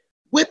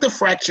with a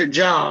fractured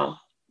jaw.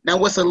 Now,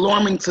 what's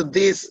alarming to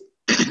this,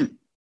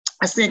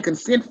 I send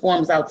consent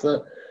forms out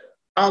to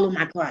all of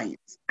my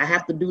clients. I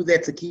have to do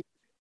that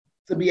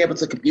to be able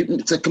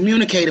to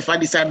communicate if I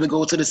decided to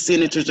go to the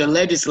senators or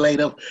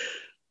legislative.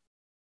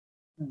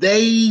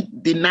 They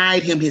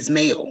denied him his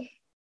mail.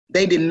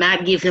 They did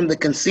not give him the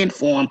consent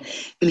form,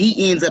 and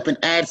he ends up in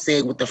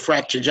ADSEG with a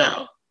fractured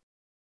jaw.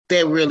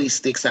 That really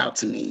sticks out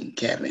to me,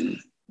 Kevin.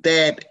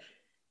 That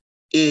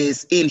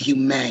is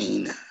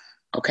inhumane,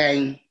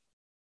 okay?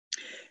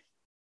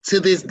 To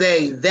this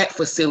day, that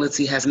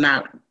facility has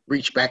not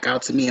reached back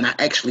out to me, and I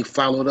actually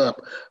followed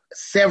up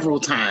several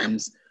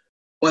times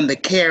on the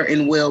care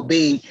and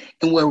well-being.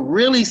 And what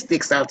really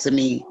sticks out to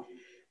me,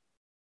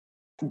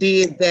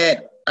 did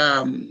that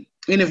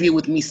interview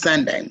with me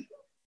Sunday.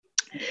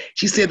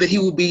 She said that he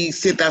will be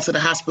sent out to the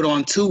hospital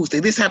on Tuesday.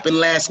 This happened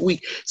last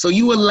week. So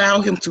you allow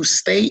him to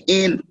stay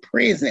in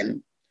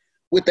prison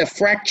with a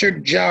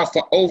fractured jaw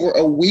for over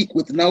a week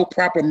with no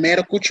proper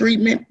medical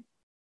treatment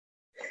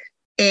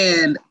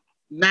and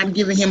not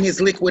giving him his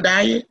liquid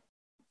diet?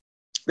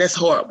 That's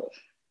horrible.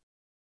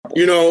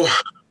 You know,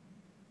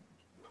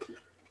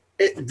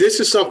 this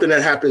is something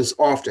that happens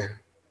often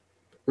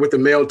with the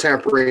mail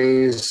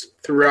tamperings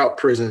throughout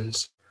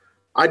prisons.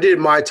 I did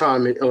my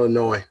time in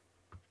Illinois.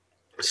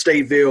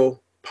 Stateville,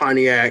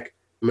 Pontiac,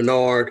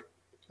 Menard,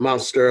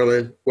 Mount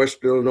Sterling,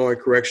 Western Illinois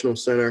Correctional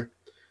Center.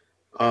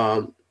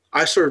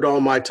 I served all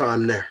my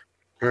time there,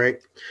 all right?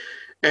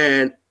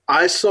 And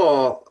I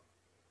saw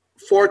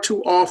far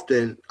too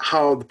often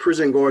how the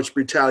prison guards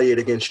retaliate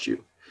against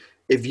you.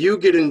 If you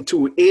get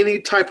into any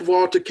type of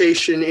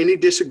altercation, any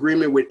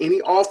disagreement with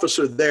any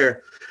officer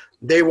there,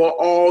 they will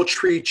all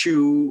treat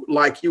you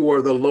like you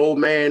are the low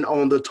man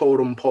on the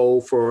totem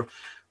pole, for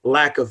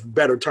lack of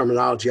better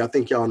terminology. I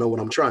think y'all know what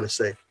I'm trying to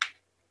say.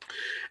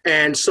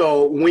 And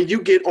so when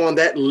you get on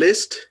that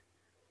list,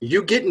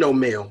 you get no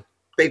mail.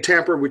 They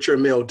tamper with your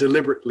mail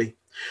deliberately.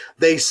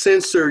 They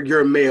censor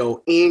your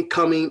mail,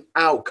 incoming,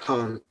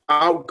 outgoing.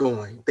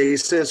 They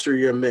censor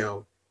your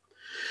mail.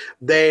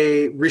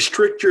 They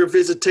restrict your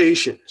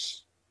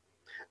visitations.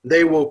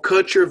 They will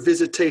cut your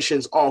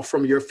visitations off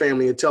from your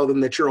family and tell them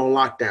that you're on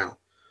lockdown.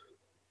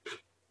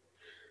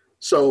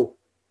 So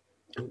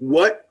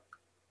what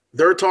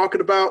they're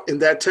talking about in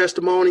that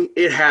testimony,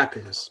 it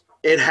happens.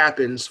 It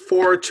happens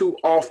far too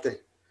often.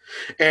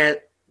 And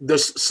the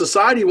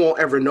society won't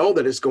ever know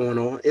that it's going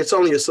on. It's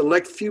only a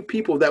select few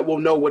people that will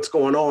know what's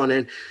going on.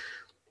 And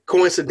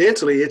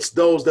coincidentally, it's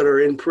those that are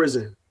in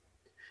prison.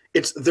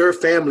 It's their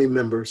family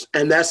members.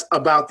 And that's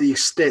about the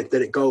extent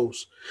that it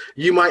goes.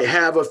 You might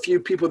have a few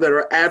people that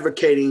are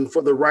advocating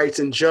for the rights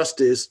and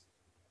justice,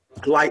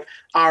 like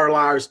Our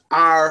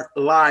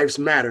Lives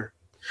Matter,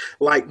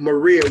 like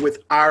Maria with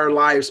Our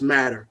Lives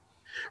Matter,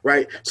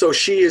 right? So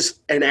she is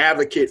an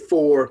advocate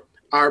for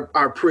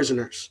our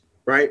prisoners,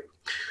 right?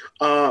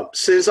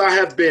 Since I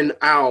have been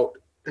out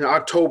in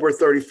October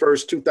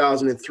 31st,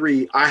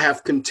 2003, I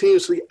have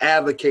continuously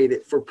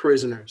advocated for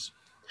prisoners,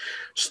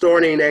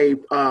 starting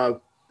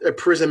a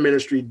prison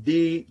ministry,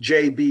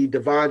 DJB,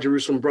 Divine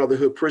Jerusalem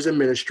Brotherhood Prison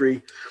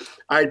Ministry.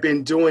 I've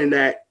been doing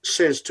that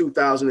since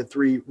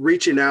 2003,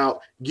 reaching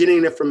out,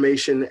 getting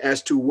information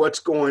as to what's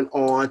going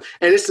on.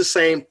 And it's the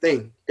same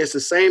thing. It's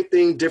the same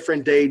thing,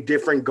 different day,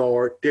 different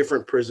guard,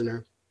 different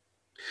prisoner.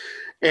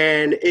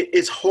 And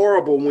it's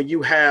horrible when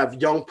you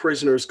have young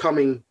prisoners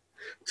coming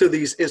to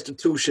these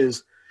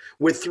institutions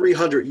with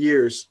 300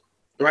 years,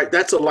 right?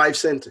 That's a life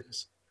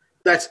sentence.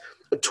 That's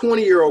a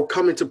 20-year-old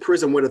coming to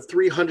prison with a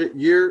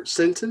 300-year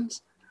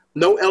sentence,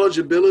 no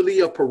eligibility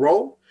of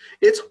parole.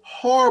 It's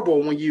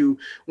horrible when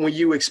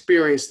you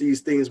experience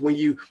these things, when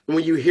you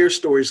hear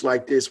stories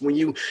like this, when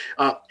you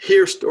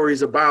hear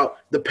stories about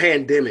the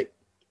pandemic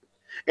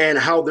and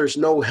how there's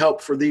no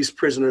help for these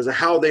prisoners and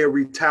how they are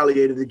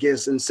retaliated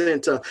against and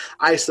sent to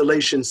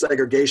isolation,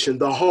 segregation.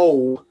 The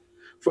whole,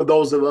 for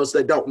those of us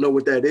that don't know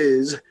what that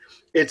is,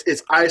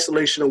 it's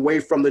isolation away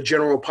from the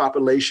general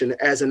population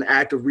as an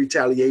act of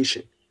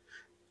retaliation.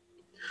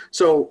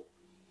 So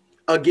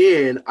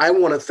again, I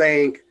want to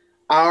thank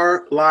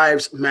Our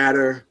Lives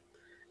Matter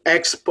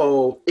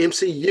Expo,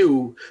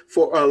 MCU,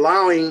 for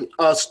allowing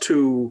us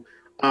to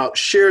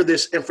share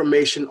this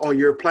information on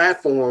your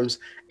platforms,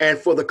 and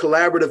for the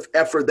collaborative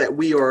effort that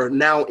we are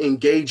now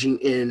engaging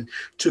in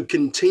to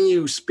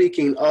continue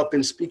speaking up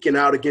and speaking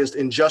out against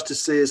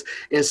injustices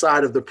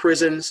inside of the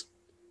prisons,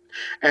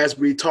 as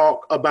we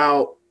talk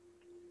about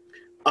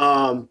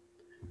the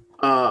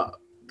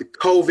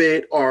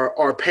COVID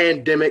or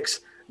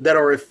pandemics that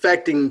are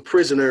affecting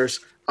prisoners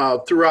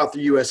throughout the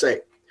USA.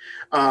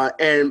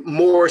 And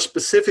more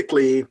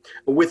specifically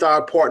with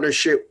our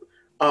partnership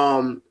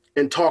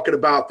and talking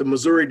about the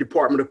Missouri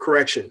Department of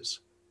Corrections.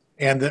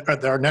 And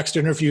our next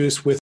interview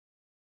is with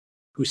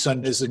whose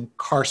son is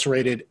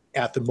incarcerated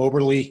at the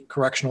Moberly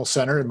Correctional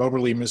Center in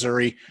Moberly,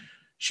 Missouri.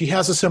 She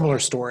has a similar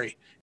story.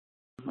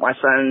 My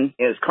son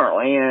is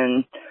currently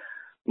in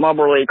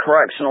Moberly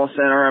Correctional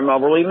Center in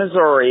Moberly,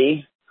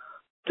 Missouri.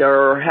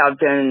 There have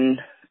been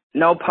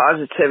no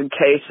positive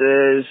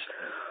cases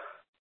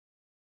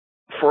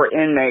for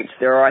inmates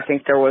there. I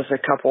think there was a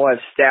couple of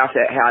staff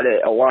that had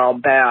it a while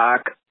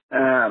back.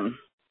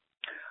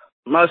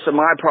 Most of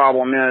my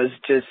problem is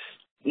just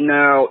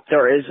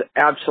there is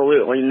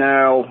absolutely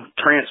no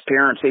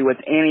transparency with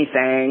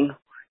anything.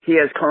 He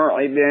has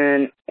currently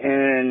been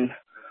in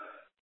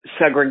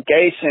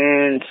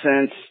segregation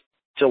since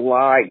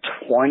July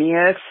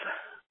 20th,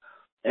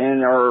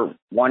 and they're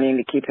wanting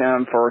to keep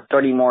him for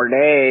 30 more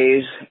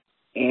days,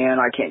 and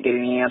I can't get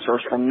any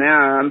answers from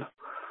them.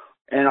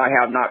 And I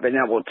have not been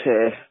able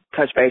to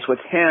touch base with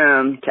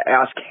him to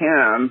ask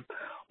him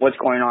what's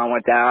going on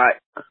with that.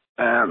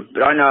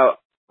 But I know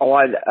a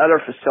lot of the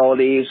other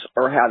facilities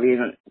are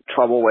having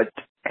trouble with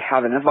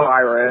having the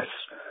virus.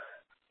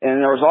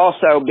 And there's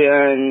also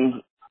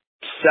been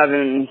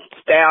 7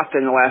 staff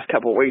in the last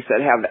couple of weeks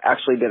that have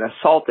actually been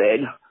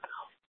assaulted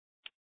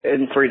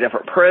in 3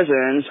 different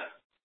prisons.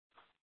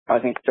 I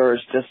think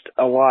there's just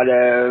a lot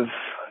of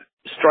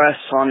stress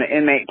on the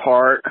inmate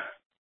part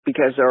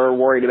because they're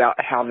worried about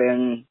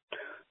having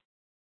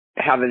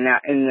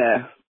that in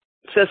the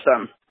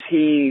system.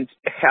 He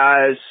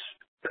has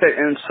put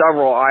in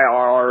several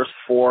IRs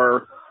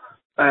for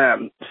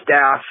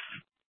staff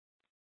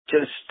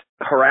just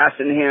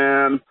harassing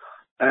him.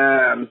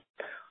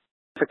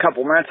 A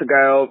couple months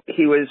ago,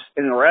 he was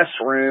in the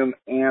restroom,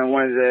 and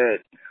one of the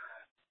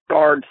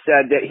guards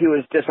said that he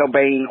was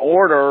disobeying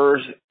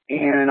orders,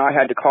 and I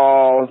had to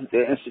call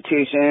the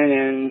institution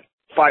and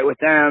fight with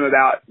them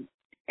about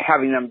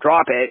having them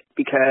drop it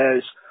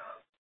because,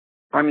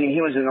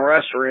 he was in the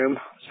restroom.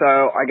 So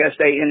I guess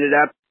they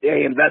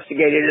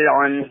investigated it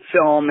on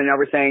film and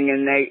everything,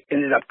 and they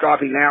ended up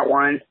dropping that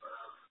one.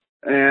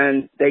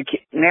 And they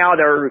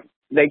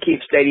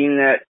keep stating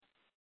that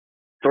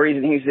the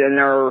reason he's in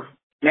there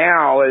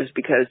now is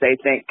because they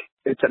think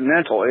it's a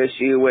mental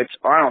issue, which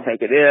I don't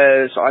think it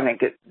is. I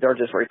think they're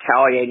just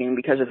retaliating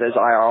because of his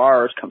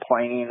IRRs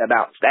complaining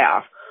about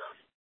staff.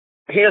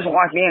 He doesn't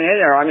like being in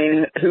there.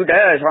 Who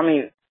does?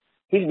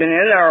 He's been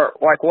in there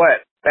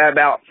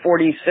about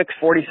 46,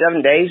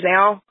 47 days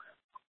now.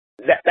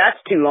 That's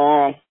too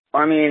long.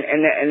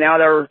 And now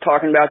they're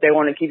talking about they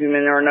want to keep him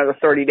in there another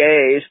 30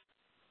 days.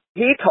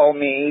 He told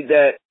me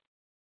that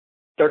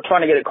they're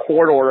trying to get a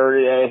court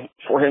order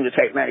for him to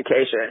take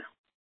medication.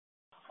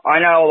 I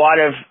know a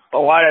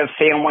lot of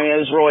family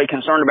is really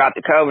concerned about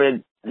the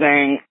COVID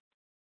thing.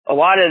 A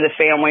lot of the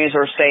families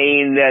are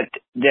saying that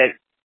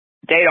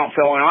they don't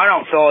feel, and I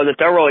don't feel that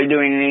they're really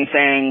doing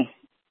anything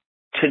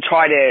to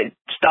try to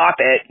stop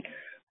it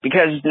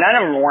because none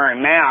of them are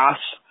wearing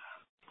masks.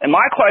 And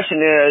my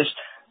question is,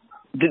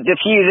 the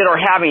few that are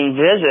having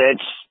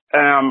visits,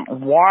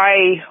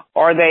 why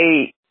are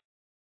they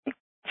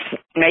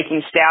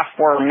making staff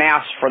wear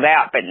masks for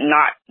that, but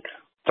not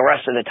the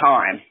rest of the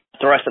time,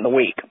 the rest of the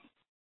week?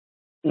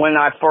 When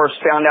I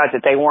first found out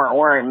that they weren't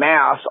wearing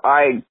masks,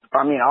 I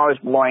was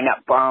blowing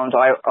up phones.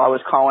 I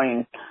was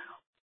calling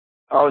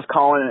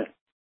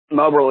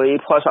Moberly,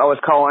 plus I was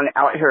calling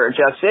out here at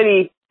Jeff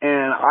City,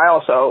 and I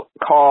also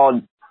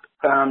called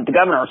the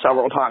governor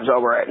several times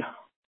over it.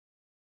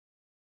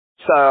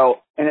 So,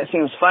 and it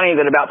seems funny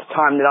that about the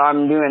time that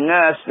I'm doing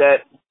this,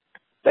 that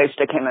they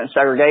stick him in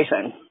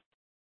segregation.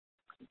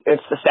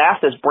 It's the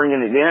staff that's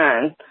bringing it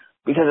in,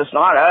 because it's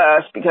not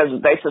us, because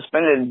they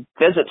suspended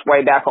visits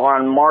way back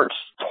on March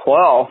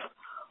 12th.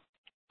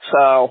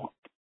 So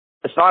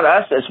it's not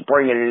us that's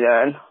bringing it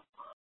in.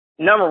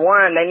 Number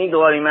one, they need to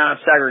let him out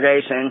of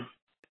segregation.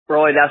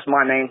 Really, that's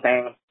my main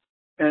thing.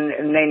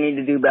 And they need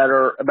to do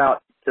better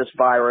about this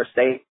virus.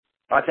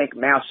 I think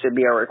masks should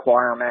be a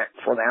requirement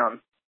for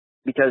them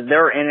because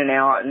they're in and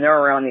out and they're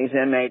around these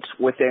inmates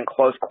within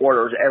close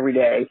quarters every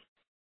day.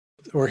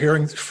 We're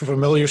hearing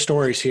familiar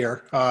stories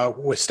here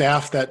with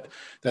staff that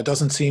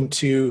doesn't seem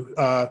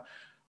to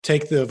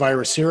take the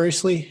virus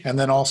seriously, and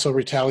then also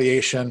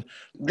retaliation.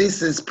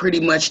 This is pretty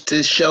much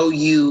to show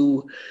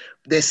you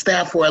that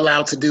staff were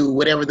allowed to do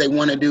whatever they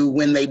want to do,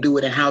 when they do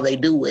it, and how they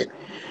do it.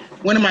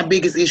 One of my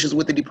biggest issues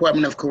with the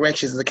Department of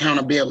Corrections is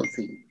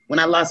accountability. When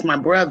I lost my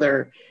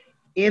brother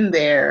in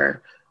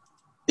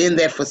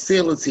that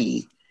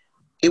facility,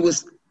 it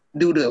was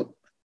due to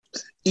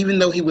even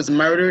though he was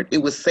murdered, it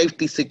was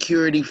safety,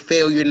 security,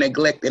 failure,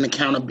 neglect, and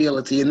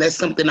accountability. And that's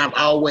something I've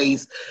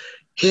always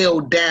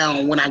held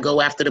down when I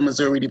go after the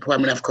Missouri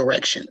Department of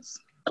Corrections,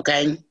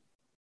 okay?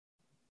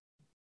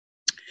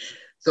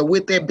 So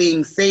with that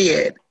being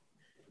said,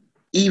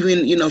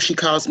 even, you know, she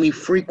calls me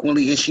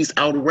frequently and she's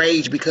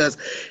outraged because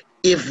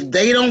if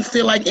they don't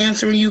feel like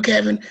answering you,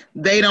 Kevin,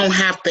 they don't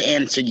have to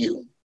answer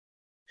you.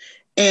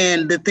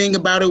 And the thing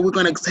about it, we're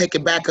going to take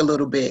it back a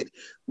little bit.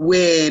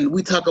 When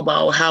we talk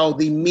about how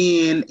the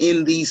men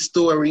in these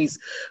stories,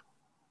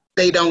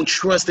 they don't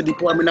trust the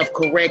Department of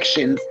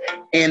Corrections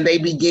and they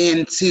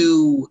begin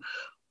to,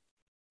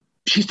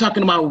 she's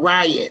talking about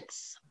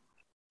riots.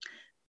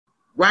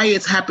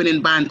 Riots happened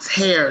in Bonne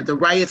Terre. The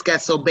riots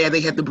got so bad they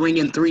had to bring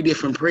in 3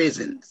 different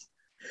prisons.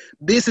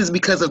 This is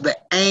because of the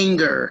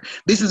anger.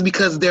 This is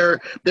because they're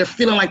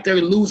feeling like they're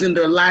losing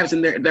their lives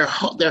and they're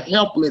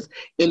helpless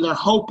and they're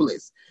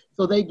hopeless.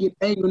 So they get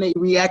angry and they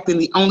react in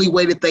the only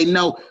way that they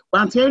know.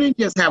 Bonne Terre didn't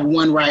just have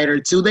 1 riot or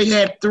 2. They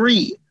had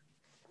 3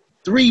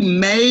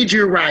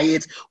 major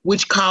riots,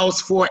 which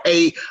caused for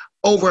a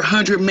over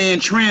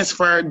 100-man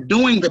transfer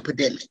during the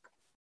pandemic.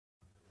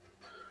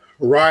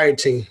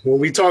 Rioting. When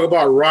we talk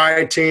about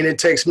rioting, it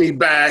takes me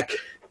back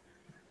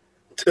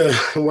to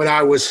when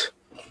I was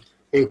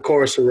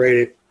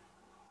incarcerated.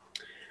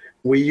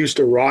 We used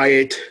to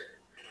riot,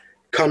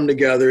 come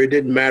together. It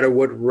didn't matter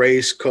what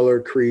race,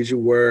 color, creed you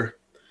were.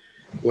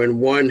 When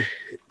one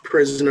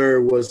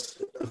prisoner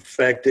was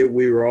affected,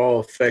 we were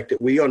all affected.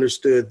 We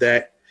understood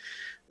that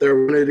there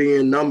were unity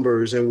in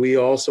numbers, and we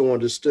also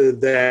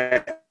understood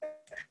that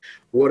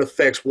what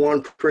affects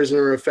one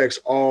prisoner affects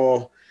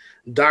all,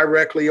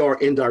 directly or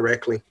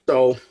indirectly.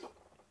 So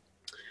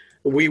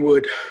we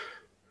would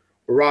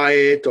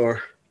riot,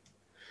 or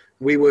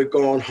we would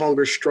go on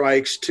hunger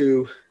strikes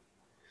to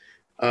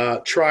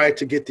try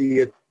to get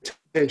the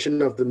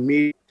attention of the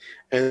media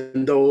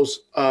and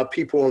those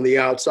people on the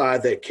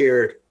outside that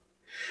cared.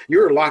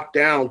 You're locked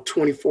down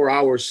 24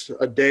 hours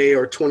a day,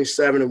 or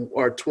 27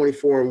 or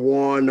 24 and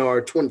 1, or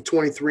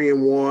 23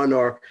 and 1,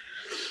 or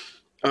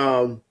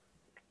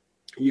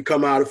you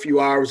come out a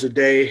few hours a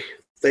day.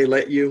 They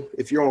let you.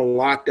 If you're on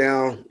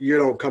lockdown, you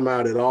don't come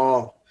out at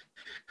all.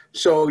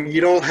 So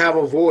you don't have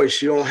a voice.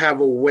 You don't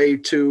have a way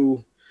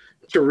to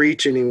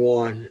reach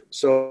anyone.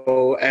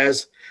 So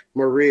as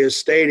Maria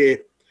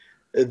stated,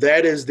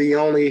 that is the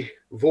only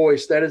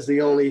voice, that is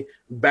the only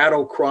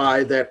battle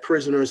cry that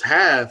prisoners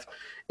have,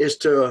 is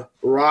to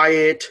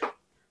riot,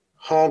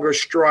 hunger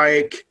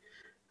strike.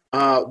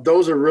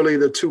 Those are really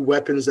the 2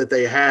 weapons that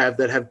they have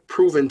that have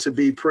proven to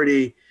be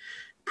pretty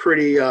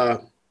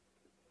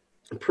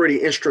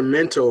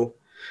instrumental,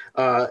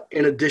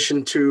 in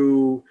addition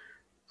to,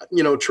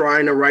 you know,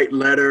 trying to write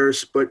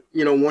letters. But,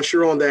 you know, once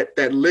you're on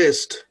that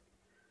list,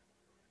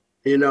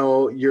 you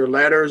know, your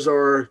letters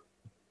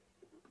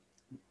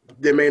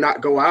they may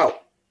not go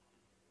out.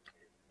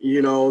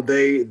 You know,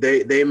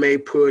 they may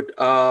put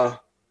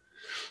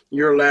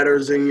your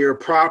letters in your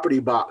property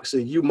box,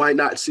 and you might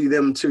not see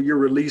them until you're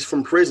released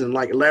from prison.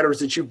 Like letters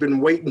that you've been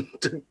waiting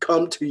to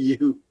come to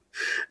you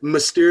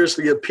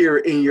mysteriously appear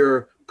in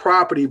your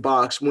property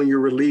box when you're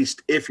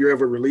released, if you're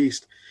ever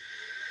released.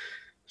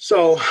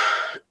 So,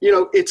 you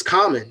know, it's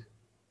common.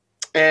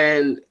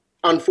 And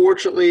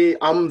unfortunately,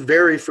 I'm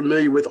very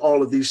familiar with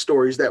all of these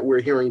stories that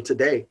we're hearing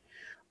today.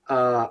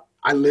 I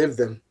live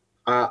them.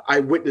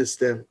 I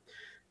witnessed them.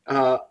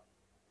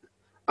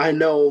 I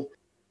know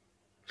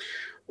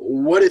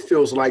what it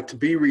feels like to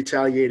be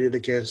retaliated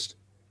against,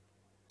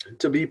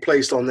 to be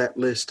placed on that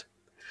list.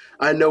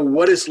 I know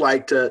what it's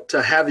like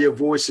to have your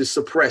voices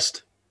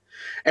suppressed.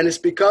 And it's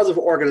because of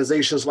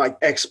organizations like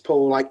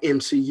Expo, like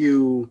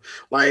MCU,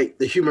 like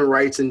the Human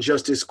Rights and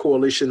Justice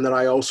Coalition that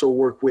I also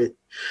work with,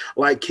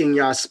 like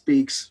Kenya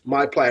Speaks,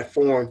 my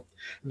platform,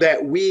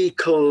 that we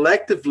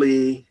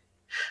collectively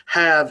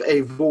have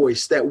a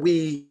voice, that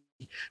we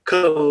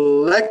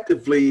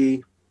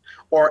collectively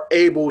are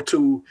able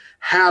to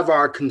have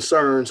our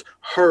concerns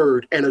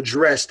heard and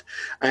addressed.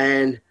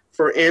 And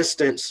for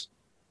instance,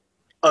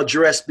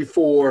 addressed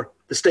before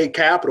the state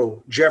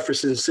capitol,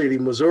 Jefferson City,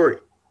 Missouri,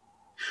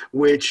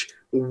 which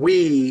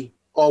we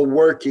are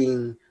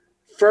working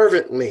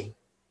fervently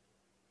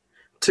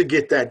to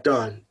get that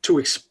done, to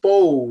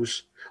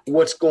expose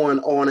what's going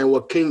on and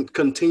what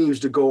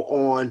continues to go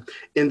on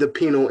in the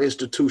penal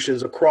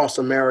institutions across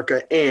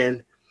America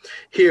and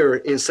here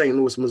in St.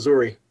 Louis,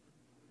 Missouri.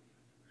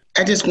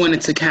 I just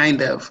wanted to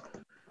kind of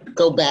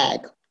go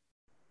back.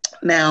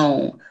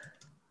 Now,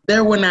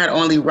 there were not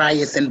only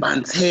riots in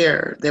Bonne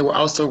Terre, there were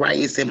also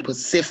riots in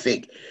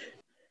Pacific.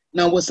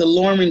 Now, what's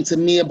alarming to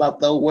me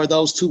about where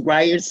those 2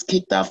 riots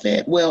kicked off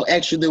at? Well,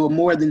 actually, there were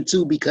more than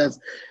 2, because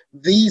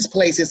these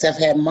places have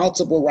had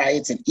multiple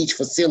riots in each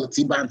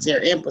facility, Bonne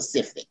Terre and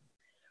Pacific.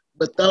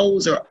 But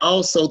those are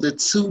also the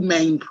 2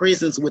 main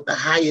prisons with the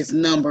highest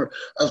number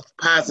of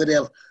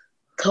positive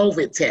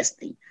COVID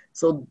testing.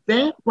 So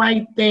that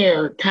right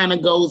there kind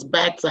of goes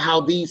back to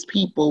how these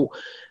people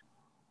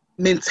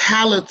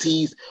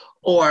mentalities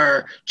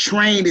or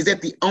trained? Is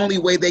that the only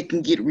way they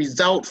can get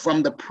result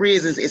from the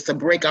prisons is to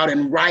break out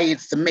in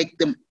riots, to make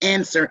them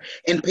answer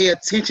and pay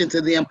attention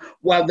to them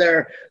while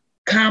their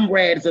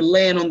comrades are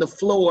laying on the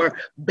floor,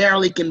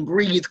 barely can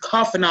breathe,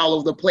 coughing all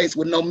over the place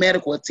with no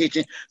medical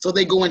attention. So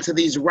they go into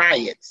these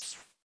riots.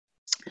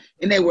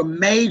 And they were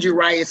major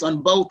riots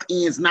on both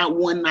ends, not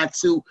one, not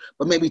two,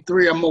 but maybe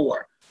three or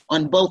more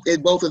on both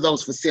of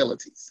those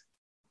facilities.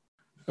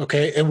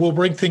 Okay, and we'll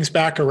bring things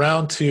back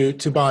around to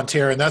Bonne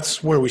Terre, and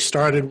that's where we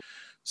started.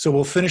 So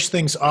we'll finish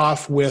things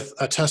off with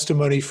a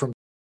testimony from,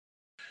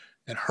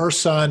 and her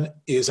son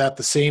is at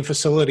the same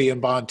facility in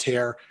Bonne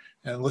Terre,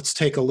 and let's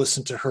take a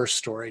listen to her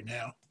story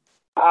now.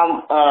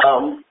 I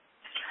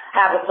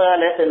have a son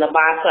that's in the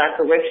Bonne Terre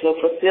Correctional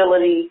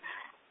Facility.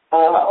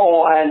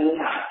 On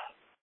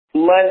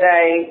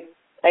Monday,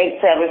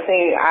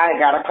 8/17, I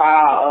got a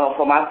call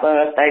from my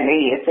son stating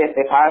he had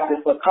tested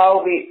positive for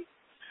COVID.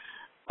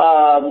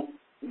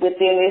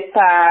 Within this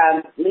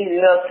time,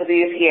 leading up to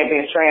this, he had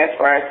been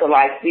transferred to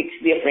like 6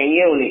 different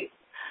units.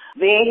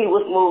 Then he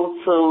was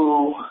moved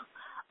to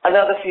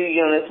another few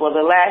units. Well,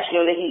 the last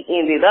unit he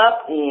ended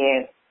up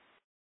in,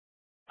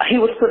 he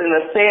was put in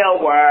a cell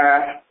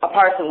where a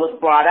person was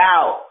brought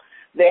out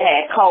that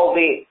had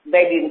COVID.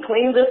 They didn't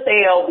clean the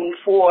cell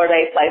before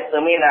they placed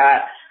them in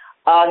there.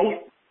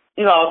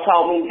 He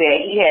told me that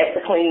he had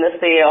to clean the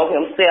cell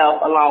himself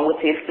along with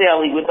his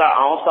cellie with our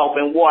own soap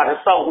and water,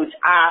 soap which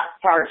I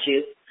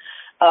purchased,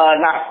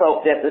 not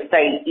soap that the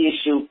state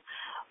issued.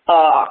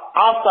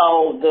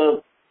 Also,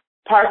 the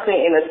person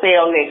in the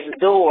cell next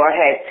door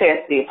had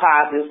tested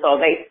positive, so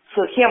they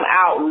took him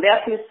out,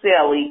 left his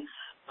cellie,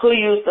 who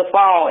used the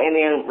phone, and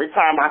then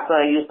returned my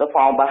son used the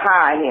phone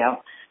behind him.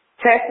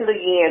 Tested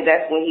again,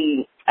 that's when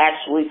he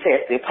actually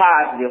tested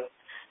positive.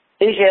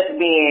 It's just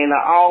been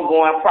an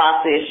ongoing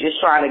process, just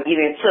trying to get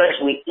in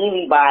touch with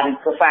anybody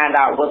to find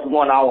out what's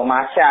going on with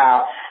my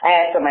child. I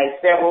had to make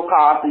several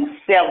calls, leave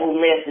several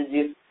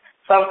messages,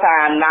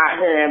 sometimes not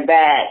hearing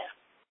back.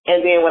 And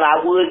then when I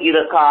would get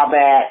a call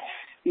back,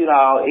 it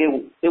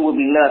would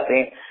be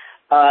nothing.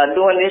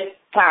 During this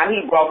time,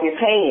 he broke his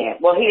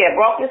hand. Well, he had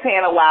broke his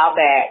hand a while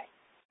back.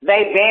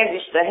 They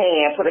bandaged the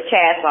hand, put a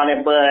cast on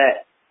it,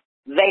 but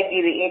they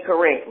did it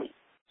incorrectly.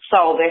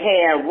 So the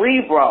hand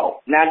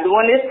re-broke. Now,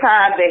 during this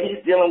time that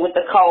he's dealing with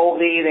the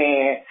COVID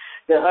and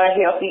the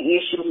unhealthy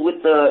issues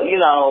with the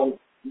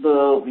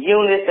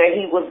units that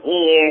he was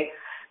in,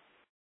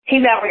 he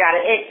never got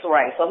an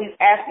x-ray. So he's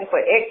asking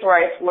for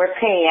x-rays for his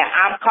hand.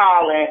 I'm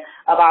calling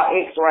about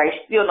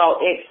x-rays, still no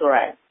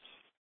x-ray.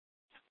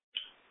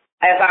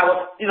 As I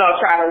was,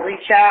 trying to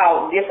reach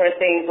out, different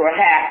things were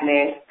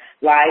happening.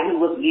 Like he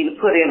was getting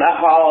put in a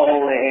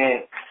hole,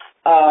 and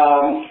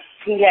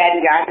he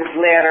hadn't got his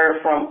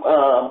letter from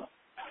Our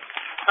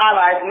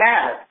Lives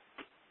Matter.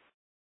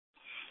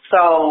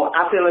 So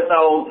I feel as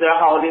though they're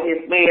holding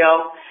his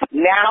bail.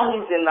 Now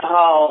he's in the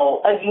hole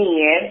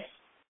again.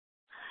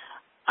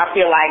 I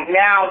feel like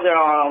now they're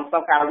on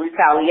some kind of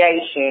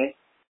retaliation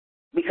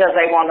because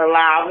they won't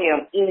allow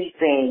him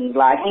anything.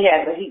 Like he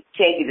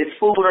can't get his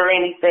food or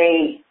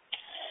anything.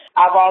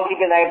 I've only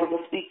been able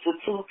to speak to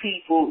 2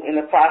 people in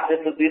the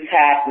process of this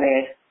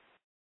happening.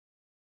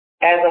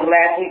 As of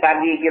last week, I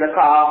did get a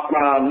call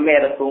from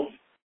medical.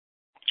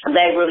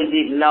 They really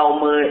didn't know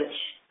much.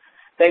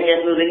 They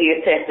just knew that he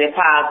had tested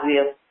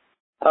positive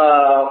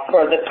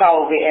for the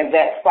COVID, and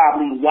that's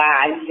probably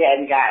why he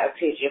hadn't got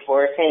attention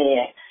for his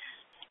hand.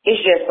 It's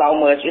just so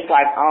much. It's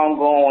like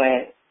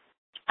ongoing.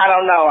 I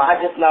don't know.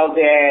 I just know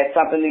that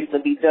something needs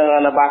to be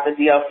done about the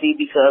DLC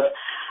because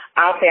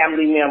our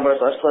family members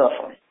are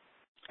suffering,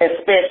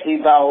 especially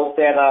those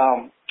that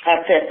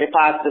have tested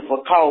positive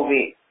for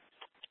COVID,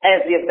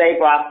 as if they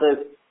brought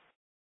the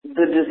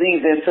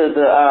disease into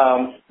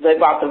they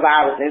brought the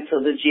virus into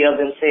the jail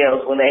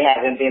themselves when they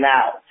haven't been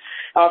out.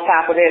 On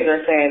top of that,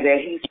 they're saying that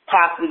he's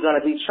possibly going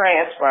to be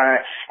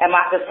transferred. And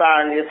my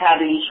concern is,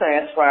 how do you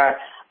transfer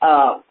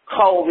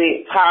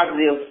COVID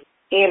positive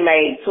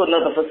inmate to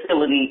another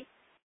facility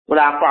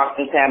without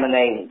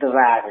cross-contaminating the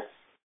virus?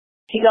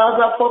 He goes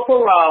up for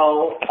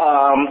parole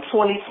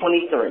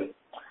 2023.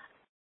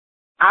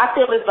 I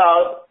feel as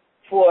though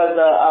for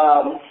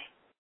the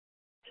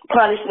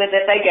punishment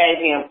that they gave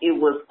him, it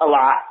was a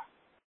lot.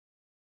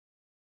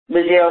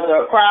 The jails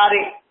are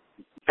crowded.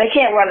 They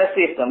can't run the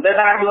system. They're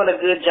not doing a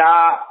good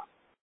job.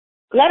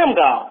 Let him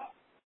go.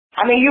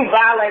 I mean, you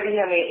violated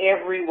him in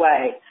every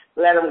way.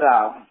 Let him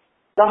go.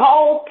 The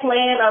whole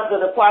plan of the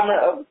Department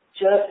of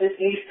Justice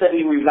needs to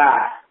be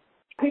revised.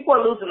 People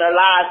are losing their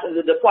lives in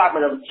the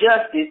Department of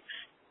Justice.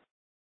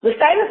 The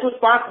state is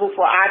responsible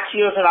for our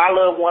children, our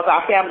loved ones,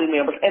 our family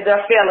members, and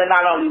they're failing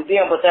not only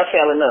them, but they're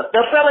failing us.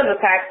 They're failing the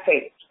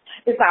taxpayers.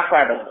 It's not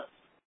fair to us.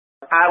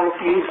 I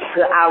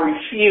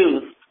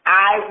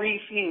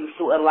refuse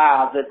to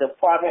allow the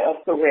Department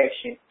of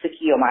Correction to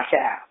kill my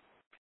child.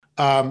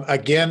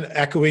 Again,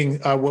 echoing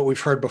what we've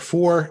heard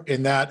before,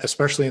 in that,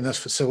 especially in this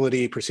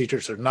facility,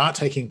 procedures are not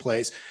taking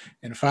place.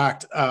 In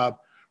fact,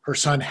 her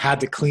son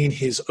had to clean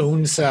his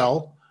own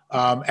cell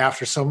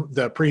after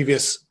the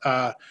previous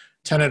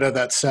tenant of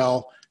that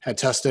cell had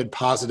tested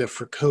positive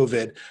for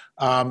COVID.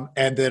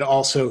 And then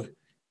also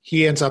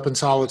he ends up in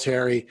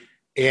solitary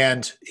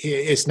and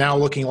it's now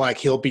looking like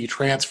he'll be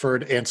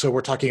transferred. And so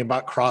we're talking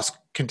about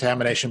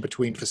cross-contamination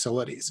between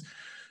facilities.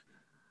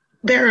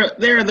 There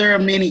are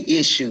many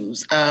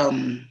issues.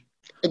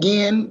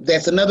 Again,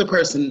 that's another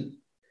person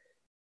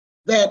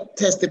that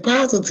tested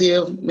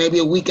positive maybe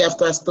a week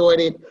after I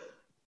started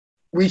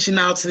reaching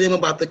out to them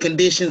about the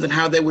conditions and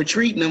how they were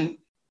treating them.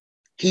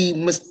 He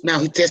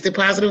tested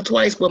positive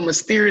twice, but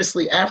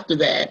mysteriously after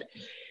that,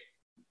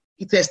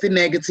 he tested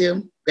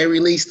negative. They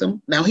released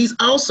him. Now he's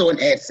also in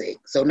ADSEG.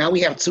 So now we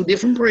have two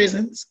different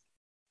prisons,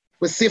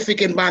 Pacific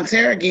and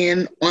Bonterra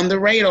again on the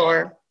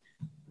radar.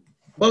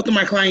 Both of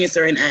my clients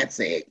are in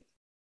ADSEG.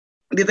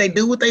 Did they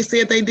do what they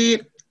said they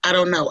did? I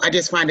don't know. I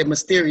just find it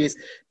mysterious.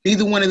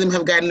 Neither one of them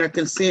have gotten their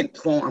consent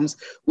forms,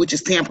 which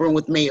is tampering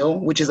with mail,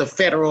 which is a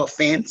federal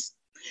offense.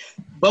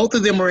 Both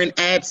of them are in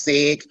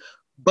ADSEG.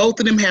 Both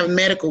of them have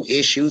medical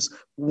issues.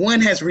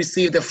 One has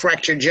received a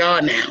fractured jaw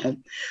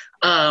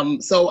now.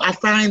 So I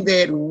find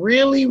that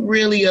really,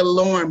 really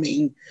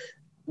alarming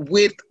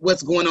with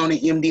what's going on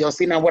in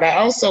MDOC. Now, what I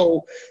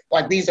also,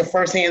 like, these are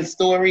firsthand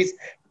stories,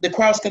 the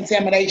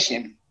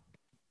cross-contamination.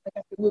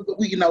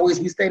 We can always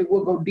be stated,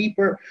 we'll go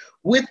deeper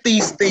with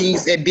these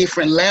things at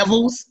different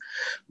levels,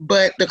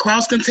 but the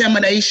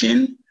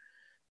cross-contamination,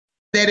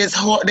 that is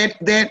hard,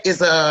 that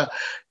is a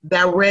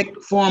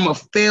direct form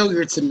of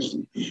failure to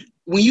me.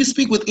 When you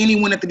speak with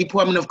anyone at the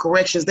Department of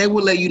Corrections, they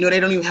will let you know they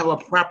don't even have a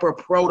proper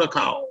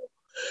protocol.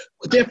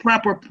 With their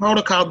proper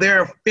protocol,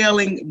 there are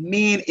failing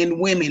men and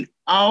women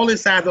all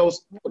inside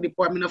those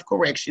Department of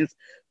Corrections.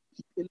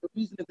 And the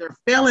reason that they're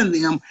failing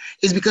them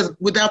is because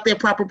without their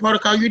proper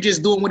protocol, you're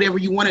just doing whatever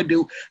you want to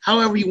do,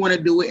 however you want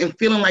to do it, and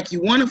feeling like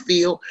you want to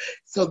feel.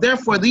 So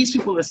therefore, these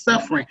people are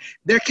suffering.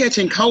 They're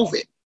catching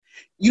COVID.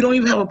 You don't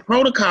even have a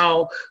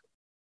protocol.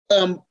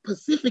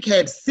 Pacific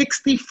had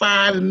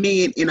 65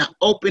 men in an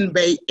open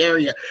bay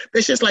area.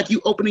 That's just like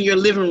you opening your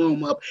living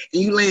room up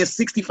and you laying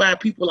 65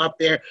 people out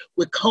there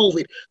with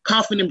COVID,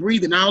 coughing and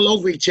breathing all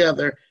over each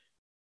other.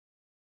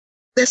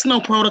 That's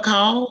no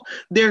protocol.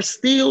 They're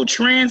still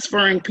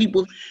transferring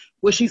people.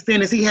 What she's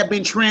saying is he had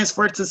been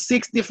transferred to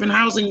 6 different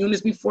housing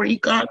units before he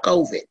caught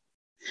COVID.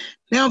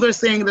 Now they're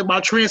saying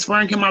about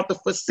transferring him out the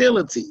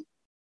facility.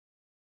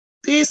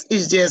 This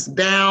is just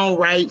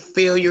downright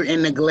failure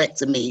and neglect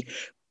to me,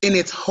 and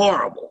it's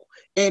horrible.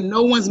 And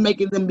no one's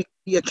making them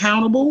be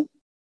accountable,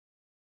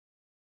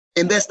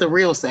 and that's the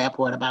real sad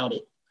part about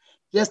it.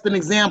 Just an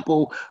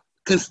example,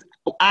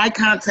 I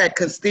contact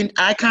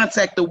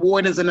the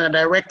wardens in the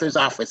director's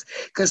office.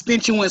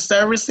 Constituent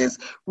Services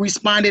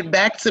responded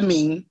back to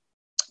me,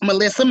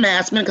 Melissa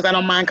Massman, because I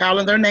don't mind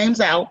calling their names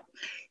out.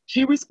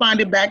 She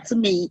responded back to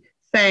me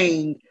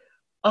saying,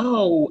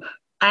 oh,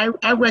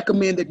 I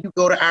recommend that you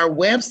go to our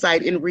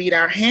website and read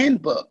our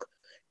handbook.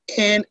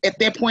 And at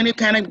that point, it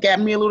kind of got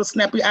me a little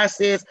snappy. I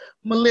says,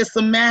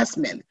 Melissa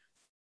Massman,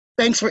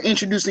 thanks for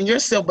introducing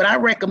yourself, but I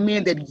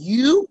recommend that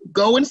you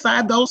go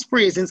inside those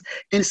prisons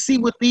and see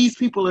what these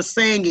people are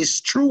saying is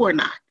true or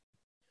not.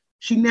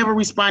 She never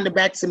responded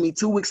back to me.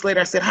 2 weeks later,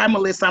 I said, hi,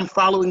 Melissa, I'm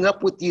following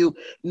up with you.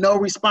 No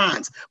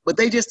response. But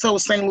they just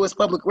told St. Louis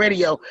Public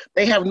Radio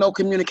they have no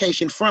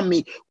communication from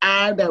me.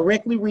 I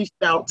directly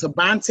reached out to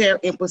Bonterra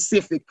and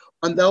Pacific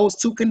on those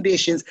 2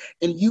 conditions,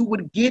 and you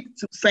would get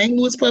to St.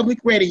 Louis Public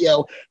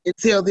Radio and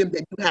tell them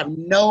that you have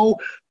no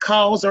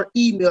calls or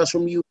emails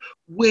from you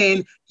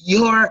when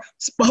your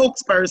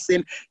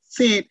spokesperson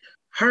sent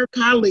her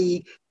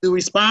colleague to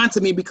respond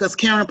to me because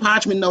Karen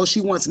Podgman knows she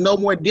wants no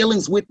more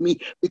dealings with me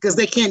because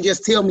they can't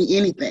just tell me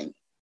anything.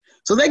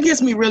 So that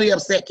gets me really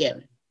upset,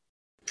 Karen.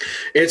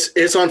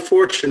 It's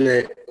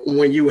unfortunate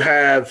when you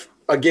have,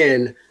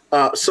 again,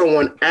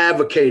 someone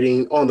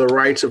advocating on the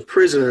rights of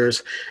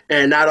prisoners,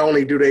 and not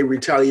only do they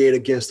retaliate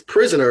against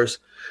prisoners,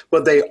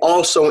 but they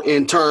also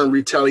in turn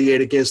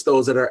retaliate against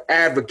those that are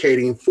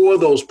advocating for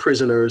those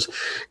prisoners,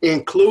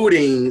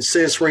 including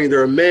censoring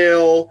their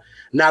mail,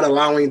 not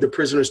allowing the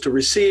prisoners to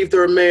receive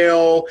their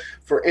mail.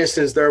 For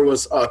instance, there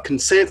was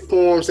consent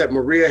forms that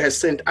Maria has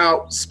sent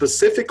out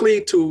specifically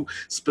to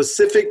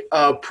specific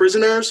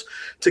prisoners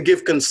to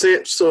give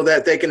consent so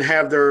that they can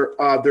have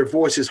their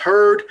voices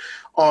heard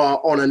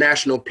on a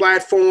national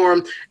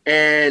platform.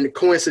 And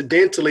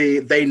coincidentally,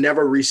 they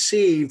never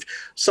received,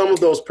 some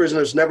of those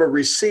prisoners never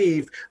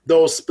received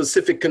those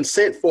specific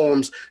consent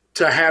forms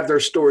to have their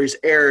stories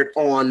aired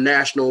on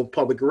national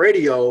public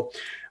radio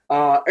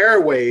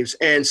airwaves.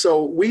 And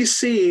so we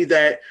see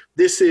that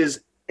this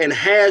is and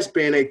has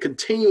been a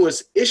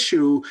continuous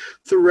issue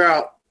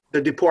throughout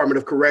the Department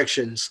of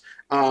Corrections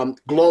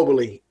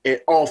globally in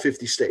all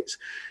 50 states.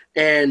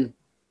 And,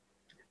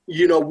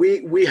 you know,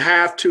 we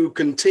have to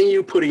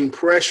continue putting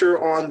pressure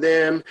on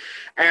them,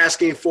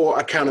 asking for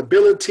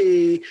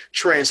accountability,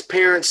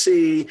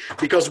 transparency,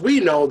 because we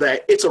know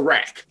that it's a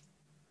rack.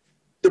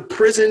 The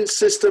prison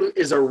system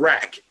is a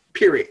rack,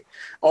 period.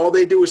 All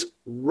they do is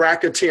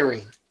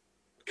racketeering.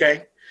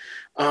 Okay,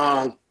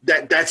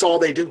 that's all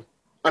they do.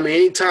 I mean,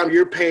 anytime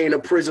you're paying a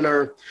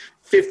prisoner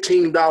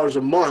 $15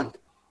 a month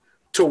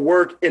to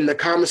work in the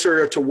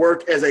commissary or to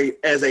work as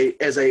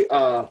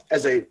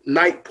a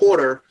night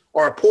porter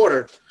or a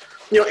porter,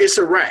 it's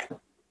a rack.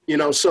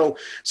 So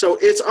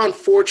it's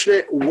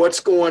unfortunate what's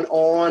going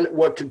on,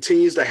 what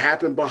continues to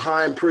happen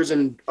behind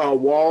prison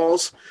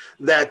walls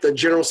that the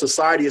general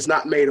society is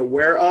not made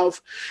aware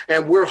of.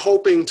 And we're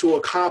hoping to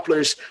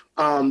accomplish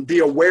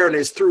the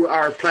awareness through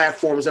our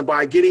platforms and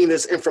by getting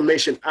this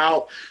information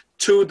out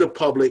to the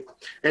public.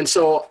 And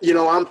so,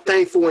 I'm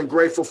thankful and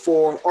grateful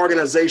for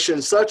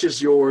organizations such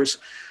as yours,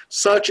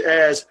 such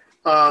as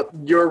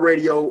your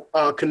radio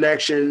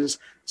connections,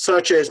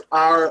 such as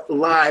Our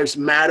Lives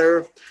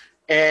Matter,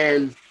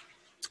 and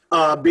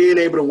being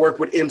able to work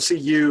with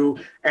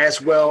MCU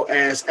as well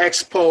as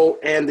Expo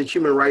and the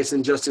Human Rights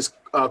and Justice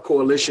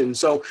Coalition.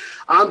 So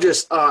I'm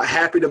just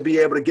happy to be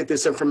able to get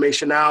this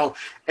information out,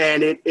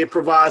 and it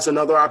provides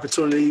another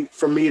opportunity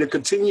for me to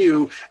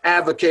continue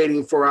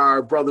advocating for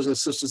our brothers and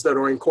sisters that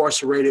are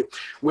incarcerated,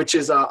 which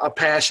is a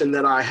passion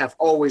that I have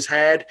always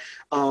had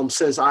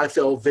since I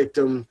fell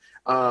victim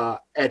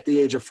at the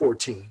age of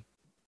 14.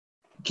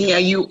 Kenya,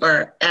 you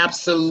are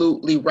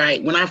absolutely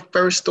right. When I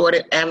first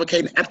started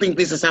advocating, I think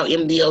this is how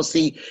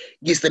MDOC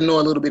gets to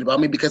know a little bit about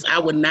me, because I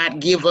would not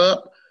give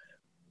up.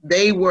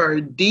 They were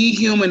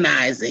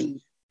dehumanizing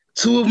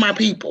two of my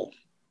people.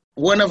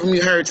 One of them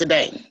you heard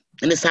today,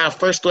 and this is how I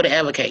first started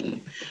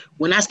advocating.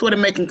 When I started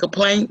making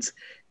complaints,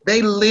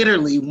 they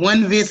literally,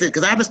 one visit,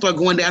 because I had to start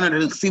going down there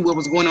to see what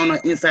was going on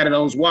inside of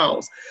those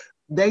walls.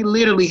 They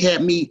literally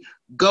had me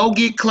go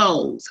get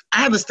clothes.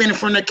 I had to stand in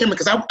front of the camera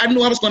because I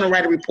knew I was going to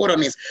write a report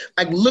on this.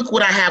 Like, look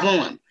what I have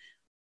on.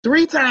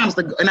 3 times,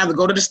 and I would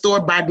go to the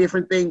store, buy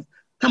different things.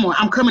 Come on,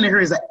 I'm coming in here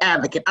as an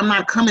advocate. I'm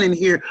not coming in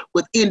here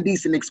with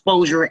indecent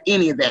exposure or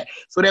any of that.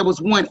 So that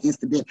was one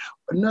incident.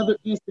 Another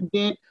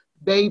incident,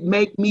 they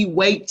make me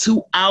wait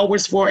 2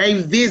 hours for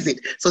a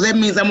visit. So that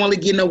means I'm only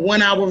getting a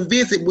 1-hour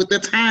visit with the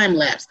time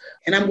lapse.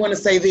 And I'm going to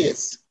say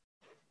this.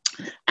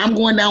 I'm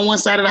going down one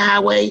side of the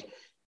highway.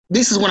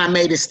 This is when I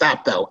made it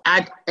stop, though.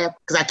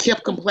 Because I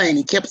kept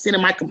complaining, kept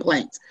sending my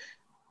complaints.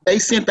 They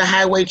sent the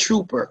highway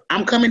trooper.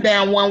 I'm coming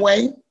down one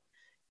way.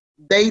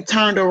 They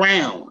turned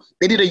around.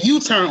 They did a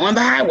U-turn on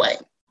the highway.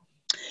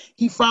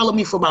 He followed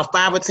me for about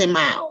 5 or 10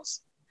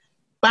 miles.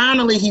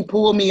 Finally, he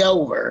pulled me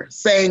over,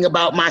 saying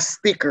about my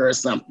sticker or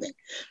something.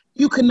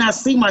 You could not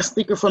see my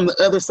sticker from the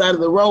other side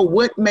of the road.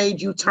 What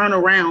made you turn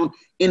around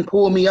and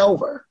pull me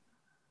over?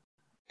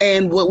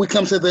 And what we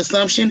come to the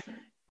assumption,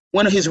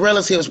 one of his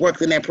relatives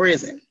worked in that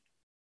prison.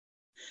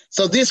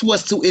 So this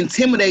was to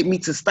intimidate me,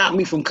 to stop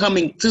me from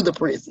coming to the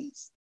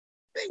prisons.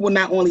 They will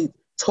not only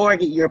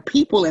target your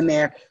people in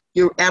there,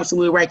 you're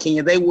absolutely right,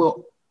 Kenya, they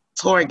will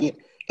target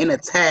and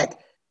attack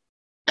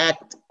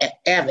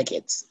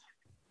advocates.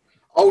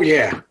 Oh,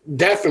 yeah,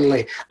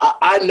 definitely.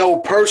 I know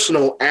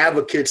personal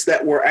advocates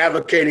that were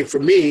advocating for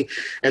me,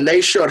 and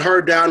they shut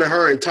her down and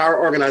her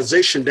entire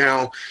organization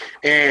down.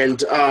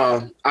 And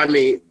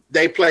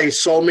they play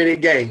so many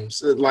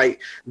games.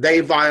 Like, they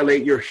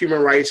violate your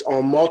human rights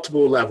on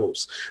multiple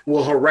levels,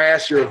 will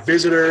harass your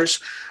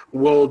visitors,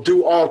 will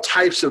do all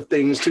types of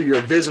things to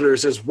your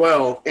visitors as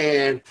well.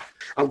 And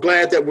I'm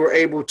glad that we're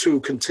able to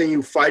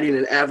continue fighting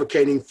and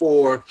advocating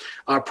for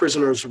our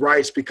prisoners'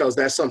 rights, because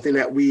that's something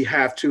that we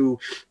have to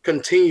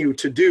continue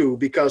to do,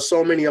 because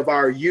so many of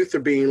our youth are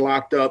being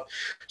locked up.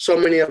 So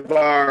many of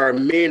our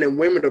men and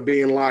women are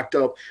being locked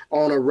up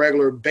on a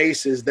regular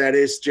basis that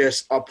is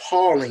just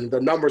appalling.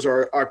 The numbers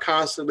are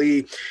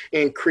constantly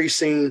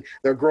increasing.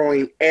 They're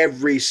growing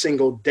every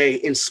single day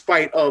in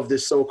spite of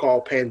this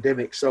so-called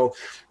pandemic. So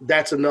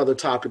that's another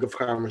topic of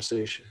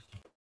conversation.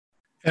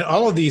 And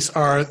all of these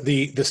are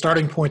the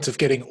starting points of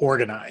getting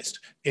organized.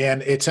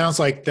 And it sounds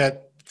like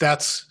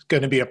that's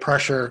going to be a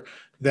pressure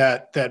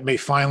that may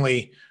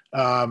finally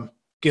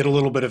get a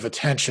little bit of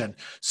attention.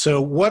 So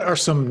what are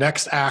some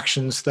next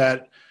actions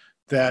that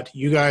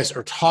you guys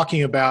are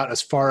talking about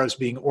as far as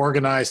being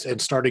organized and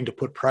starting to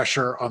put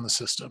pressure on the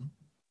system?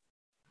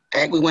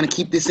 We want to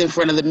keep this in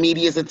front of the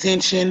media's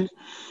attention.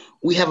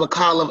 We have a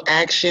call of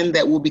action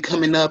that will be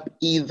coming up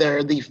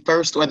either the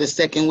first or the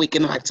second week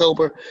in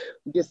October.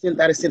 We just sent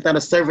out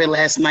a survey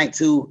last night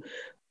to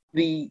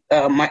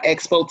my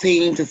Expo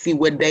team to see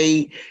what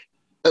day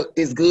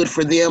is good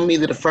for them.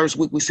 Either the first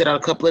week, we set out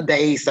a couple of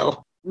days.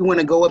 So we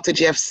want to go up to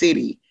Jeff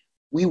City.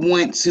 We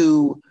want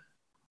to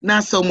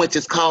not so much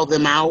as call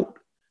them out,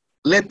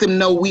 let them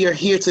know we are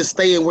here to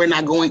stay and we're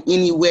not going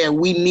anywhere.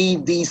 We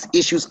need these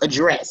issues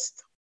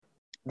addressed.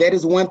 That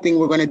is one thing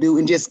we're going to do,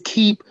 and just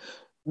keep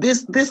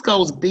this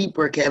goes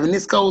deeper, Kevin.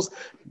 This goes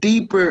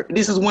deeper.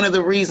 This is one of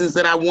the reasons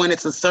that I wanted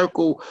to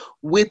circle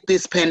with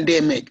this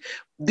pandemic.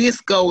 This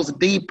goes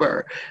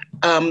deeper.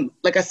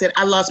 Like I said,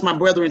 I lost my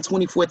brother in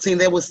 2014.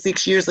 That was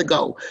 6 years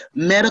ago.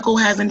 Medical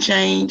hasn't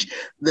changed.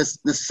 The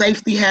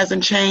safety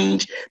hasn't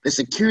changed. The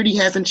security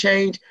hasn't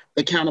changed.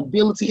 The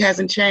accountability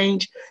hasn't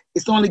changed.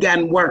 It's only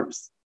gotten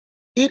worse.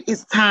 It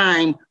is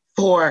time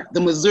for the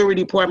Missouri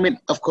Department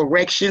of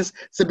Corrections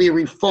to be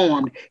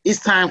reformed. It's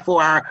time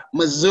for our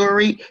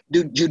Missouri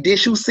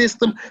judicial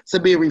system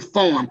to be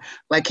reformed.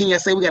 Like Kenya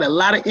said, we got a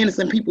lot of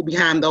innocent people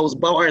behind those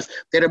bars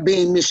that are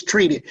being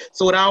mistreated.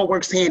 So it all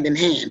works hand in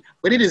hand.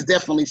 But it is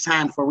definitely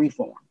time for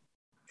reform.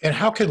 And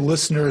how can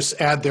listeners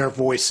add their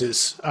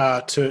voices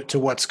to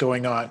what's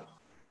going on?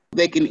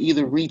 They can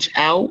either reach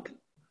out.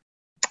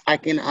 I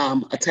can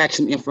attach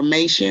some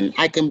information.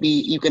 I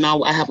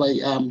have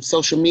a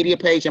social media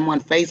page. I'm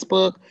on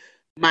Facebook,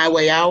 My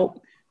Way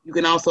Out. You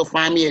can also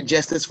find me at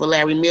Justice for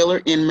Larry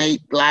Miller,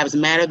 Inmate Lives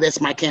Matter.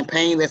 That's my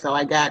campaign. That's how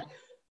I got,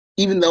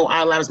 even though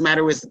Our Lives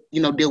Matter is,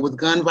 deal with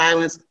gun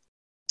violence,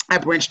 I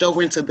branched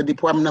over into the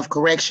Department of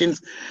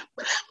Corrections.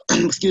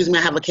 Excuse me,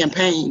 I have a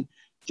campaign,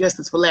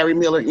 Justice for Larry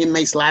Miller,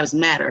 Inmates Lives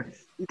Matter.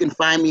 You can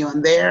find me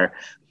on there.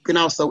 You can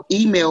also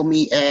email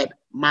me at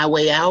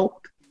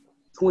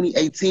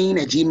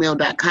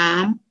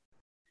mywayout2018@gmail.com,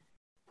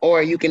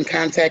 or you can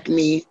contact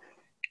me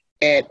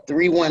at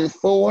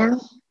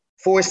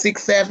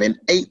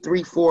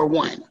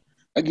 314-467-8341.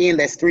 Again,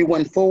 that's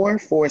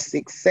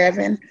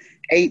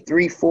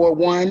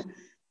 314-467-8341.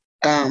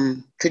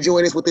 To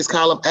join us with this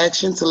call of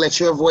action to let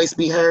your voice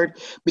be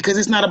heard, because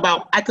it's not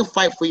about I can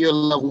fight for your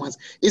loved ones.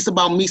 It's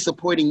about me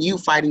supporting you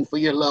fighting for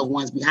your loved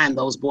ones behind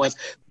those bars.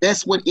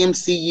 That's what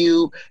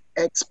MCU,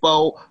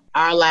 Expo,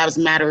 Our Lives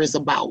Matter is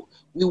about.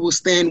 We will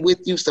stand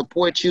with you,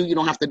 support you. You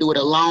don't have to do it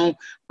alone,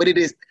 but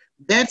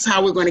that's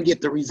how we're going to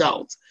get the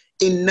results.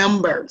 In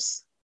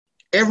numbers,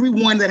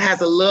 everyone that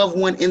has a loved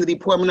one in the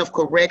Department of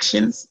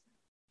Corrections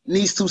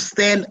needs to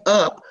stand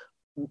up,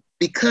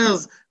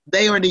 because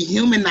they are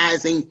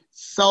dehumanizing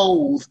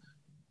souls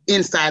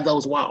inside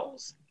those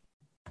walls.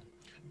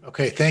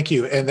 Okay, thank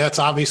you. And that's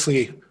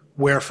obviously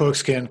where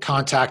folks can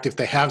contact if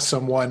they have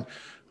someone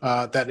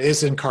that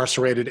is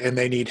incarcerated and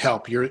they need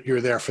help.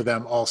 You're there for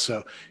them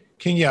also.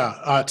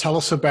 Kenya, tell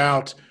us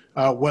about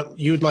what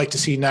you'd like to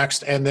see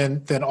next, and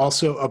then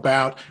also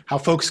about how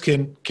folks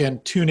can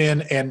tune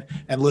in and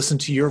listen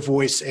to your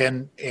voice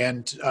and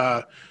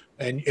your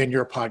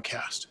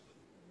podcast.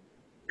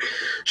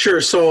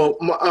 Sure. So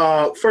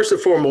first and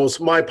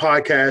foremost, my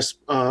podcast,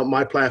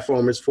 my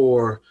platform is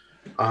for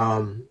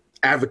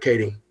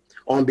advocating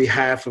on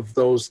behalf of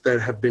those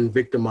that have been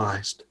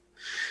victimized.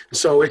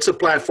 So it's a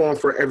platform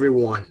for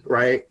everyone,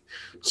 right?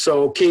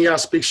 So Kenya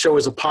Speaks Show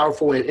is a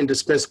powerful and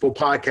indispensable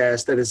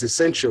podcast that is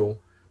essential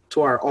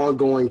to our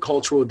ongoing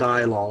cultural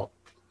dialogue.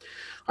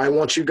 I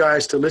want you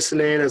guys to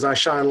listen in as I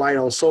shine light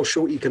on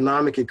social,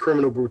 economic, and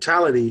criminal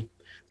brutality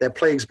that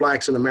plagues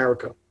Blacks in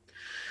America.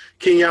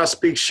 Kenya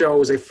Speaks Show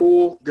is a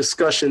full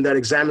discussion that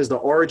examines the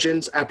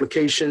origins,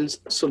 applications,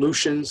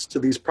 solutions to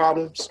these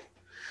problems.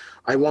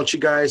 I want you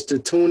guys to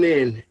tune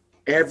in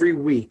every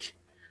week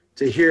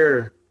to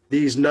hear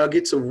these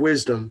nuggets of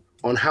wisdom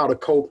on how to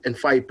cope and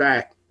fight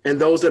back. And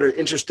those that are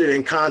interested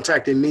in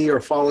contacting me or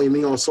following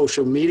me on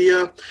social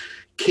media,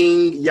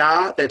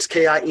 Kenya, that's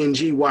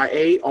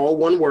Kingya, all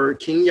one word,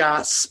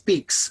 Kenya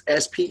Speaks,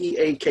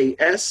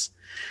 SPEAKS.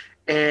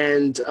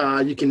 And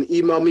you can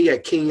email me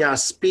at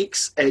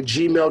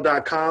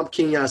kenyaspeaks@gmail.com,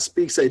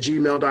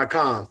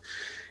 kenyaspeaks@gmail.com.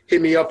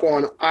 Hit me up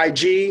on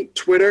IG,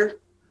 Twitter.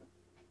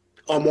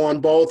 I'm on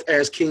both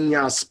as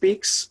Kenya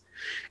Speaks.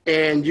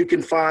 And you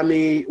can find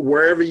me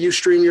wherever you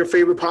stream your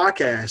favorite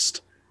podcast.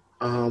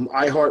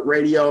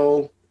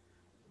 iHeartRadio,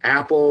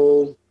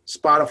 Apple,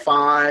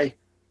 Spotify,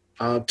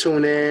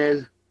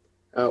 TuneIn.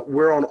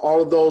 We're on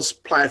all of those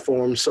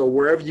platforms. So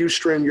wherever you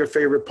stream your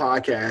favorite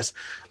podcast,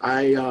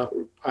 I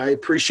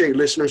appreciate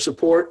listener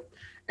support.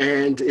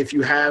 And if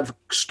you have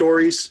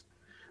stories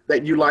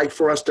that you like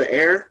for us to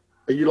air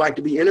or you'd like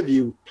to be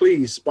interviewed,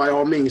 please, by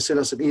all means, send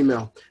us an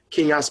email,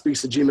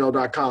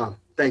 kenyaspeaks@gmail.com.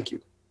 Thank you.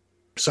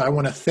 So I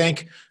want to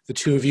thank the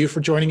two of you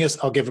for joining us.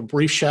 I'll give a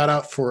brief shout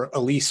out for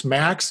Elise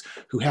Max,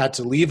 who had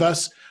to leave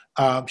us.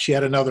 She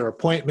had another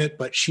appointment,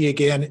 but she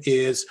again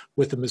is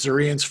with the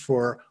Missourians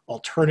for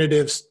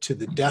Alternatives to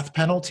the Death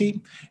Penalty.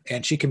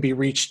 And she can be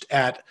reached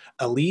at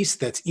Elise,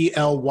 that's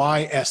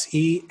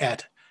ELYSE,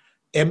 at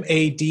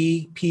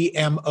madpmo.org.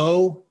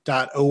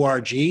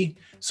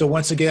 So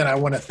once again, I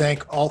want to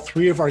thank all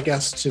three of our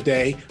guests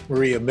today: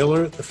 Maria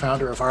Miller, the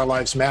founder of Our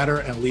Lives Matter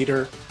and a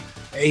leader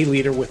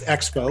with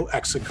Expo,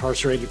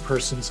 Ex-Incarcerated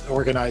Persons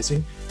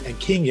Organizing, and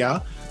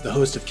Kenya, the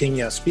host of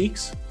Kenya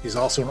Speaks. He's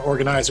also an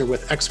organizer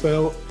with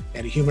Expo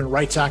and a human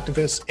rights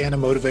activist and a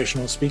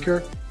motivational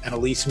speaker. And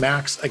Elise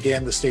Max,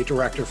 again, the state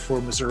director for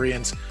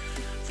Missourians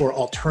for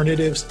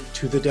Alternatives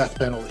to the Death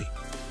Penalty.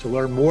 To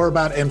learn more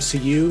about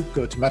MCU,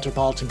 go to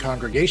Metropolitan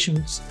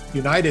Congregations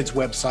United's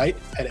website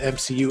at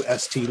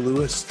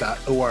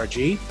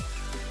mcustlewis.org.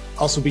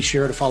 Also be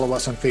sure to follow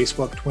us on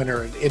Facebook,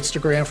 Twitter, and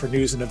Instagram for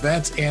news and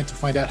events, and to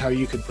find out how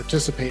you can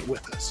participate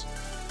with us.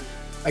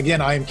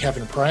 Again, I am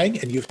Kevin Prang,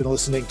 and you've been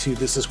listening to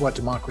This Is What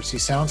Democracy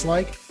Sounds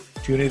Like.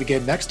 Tune in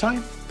again next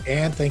time,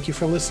 and thank you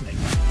for listening.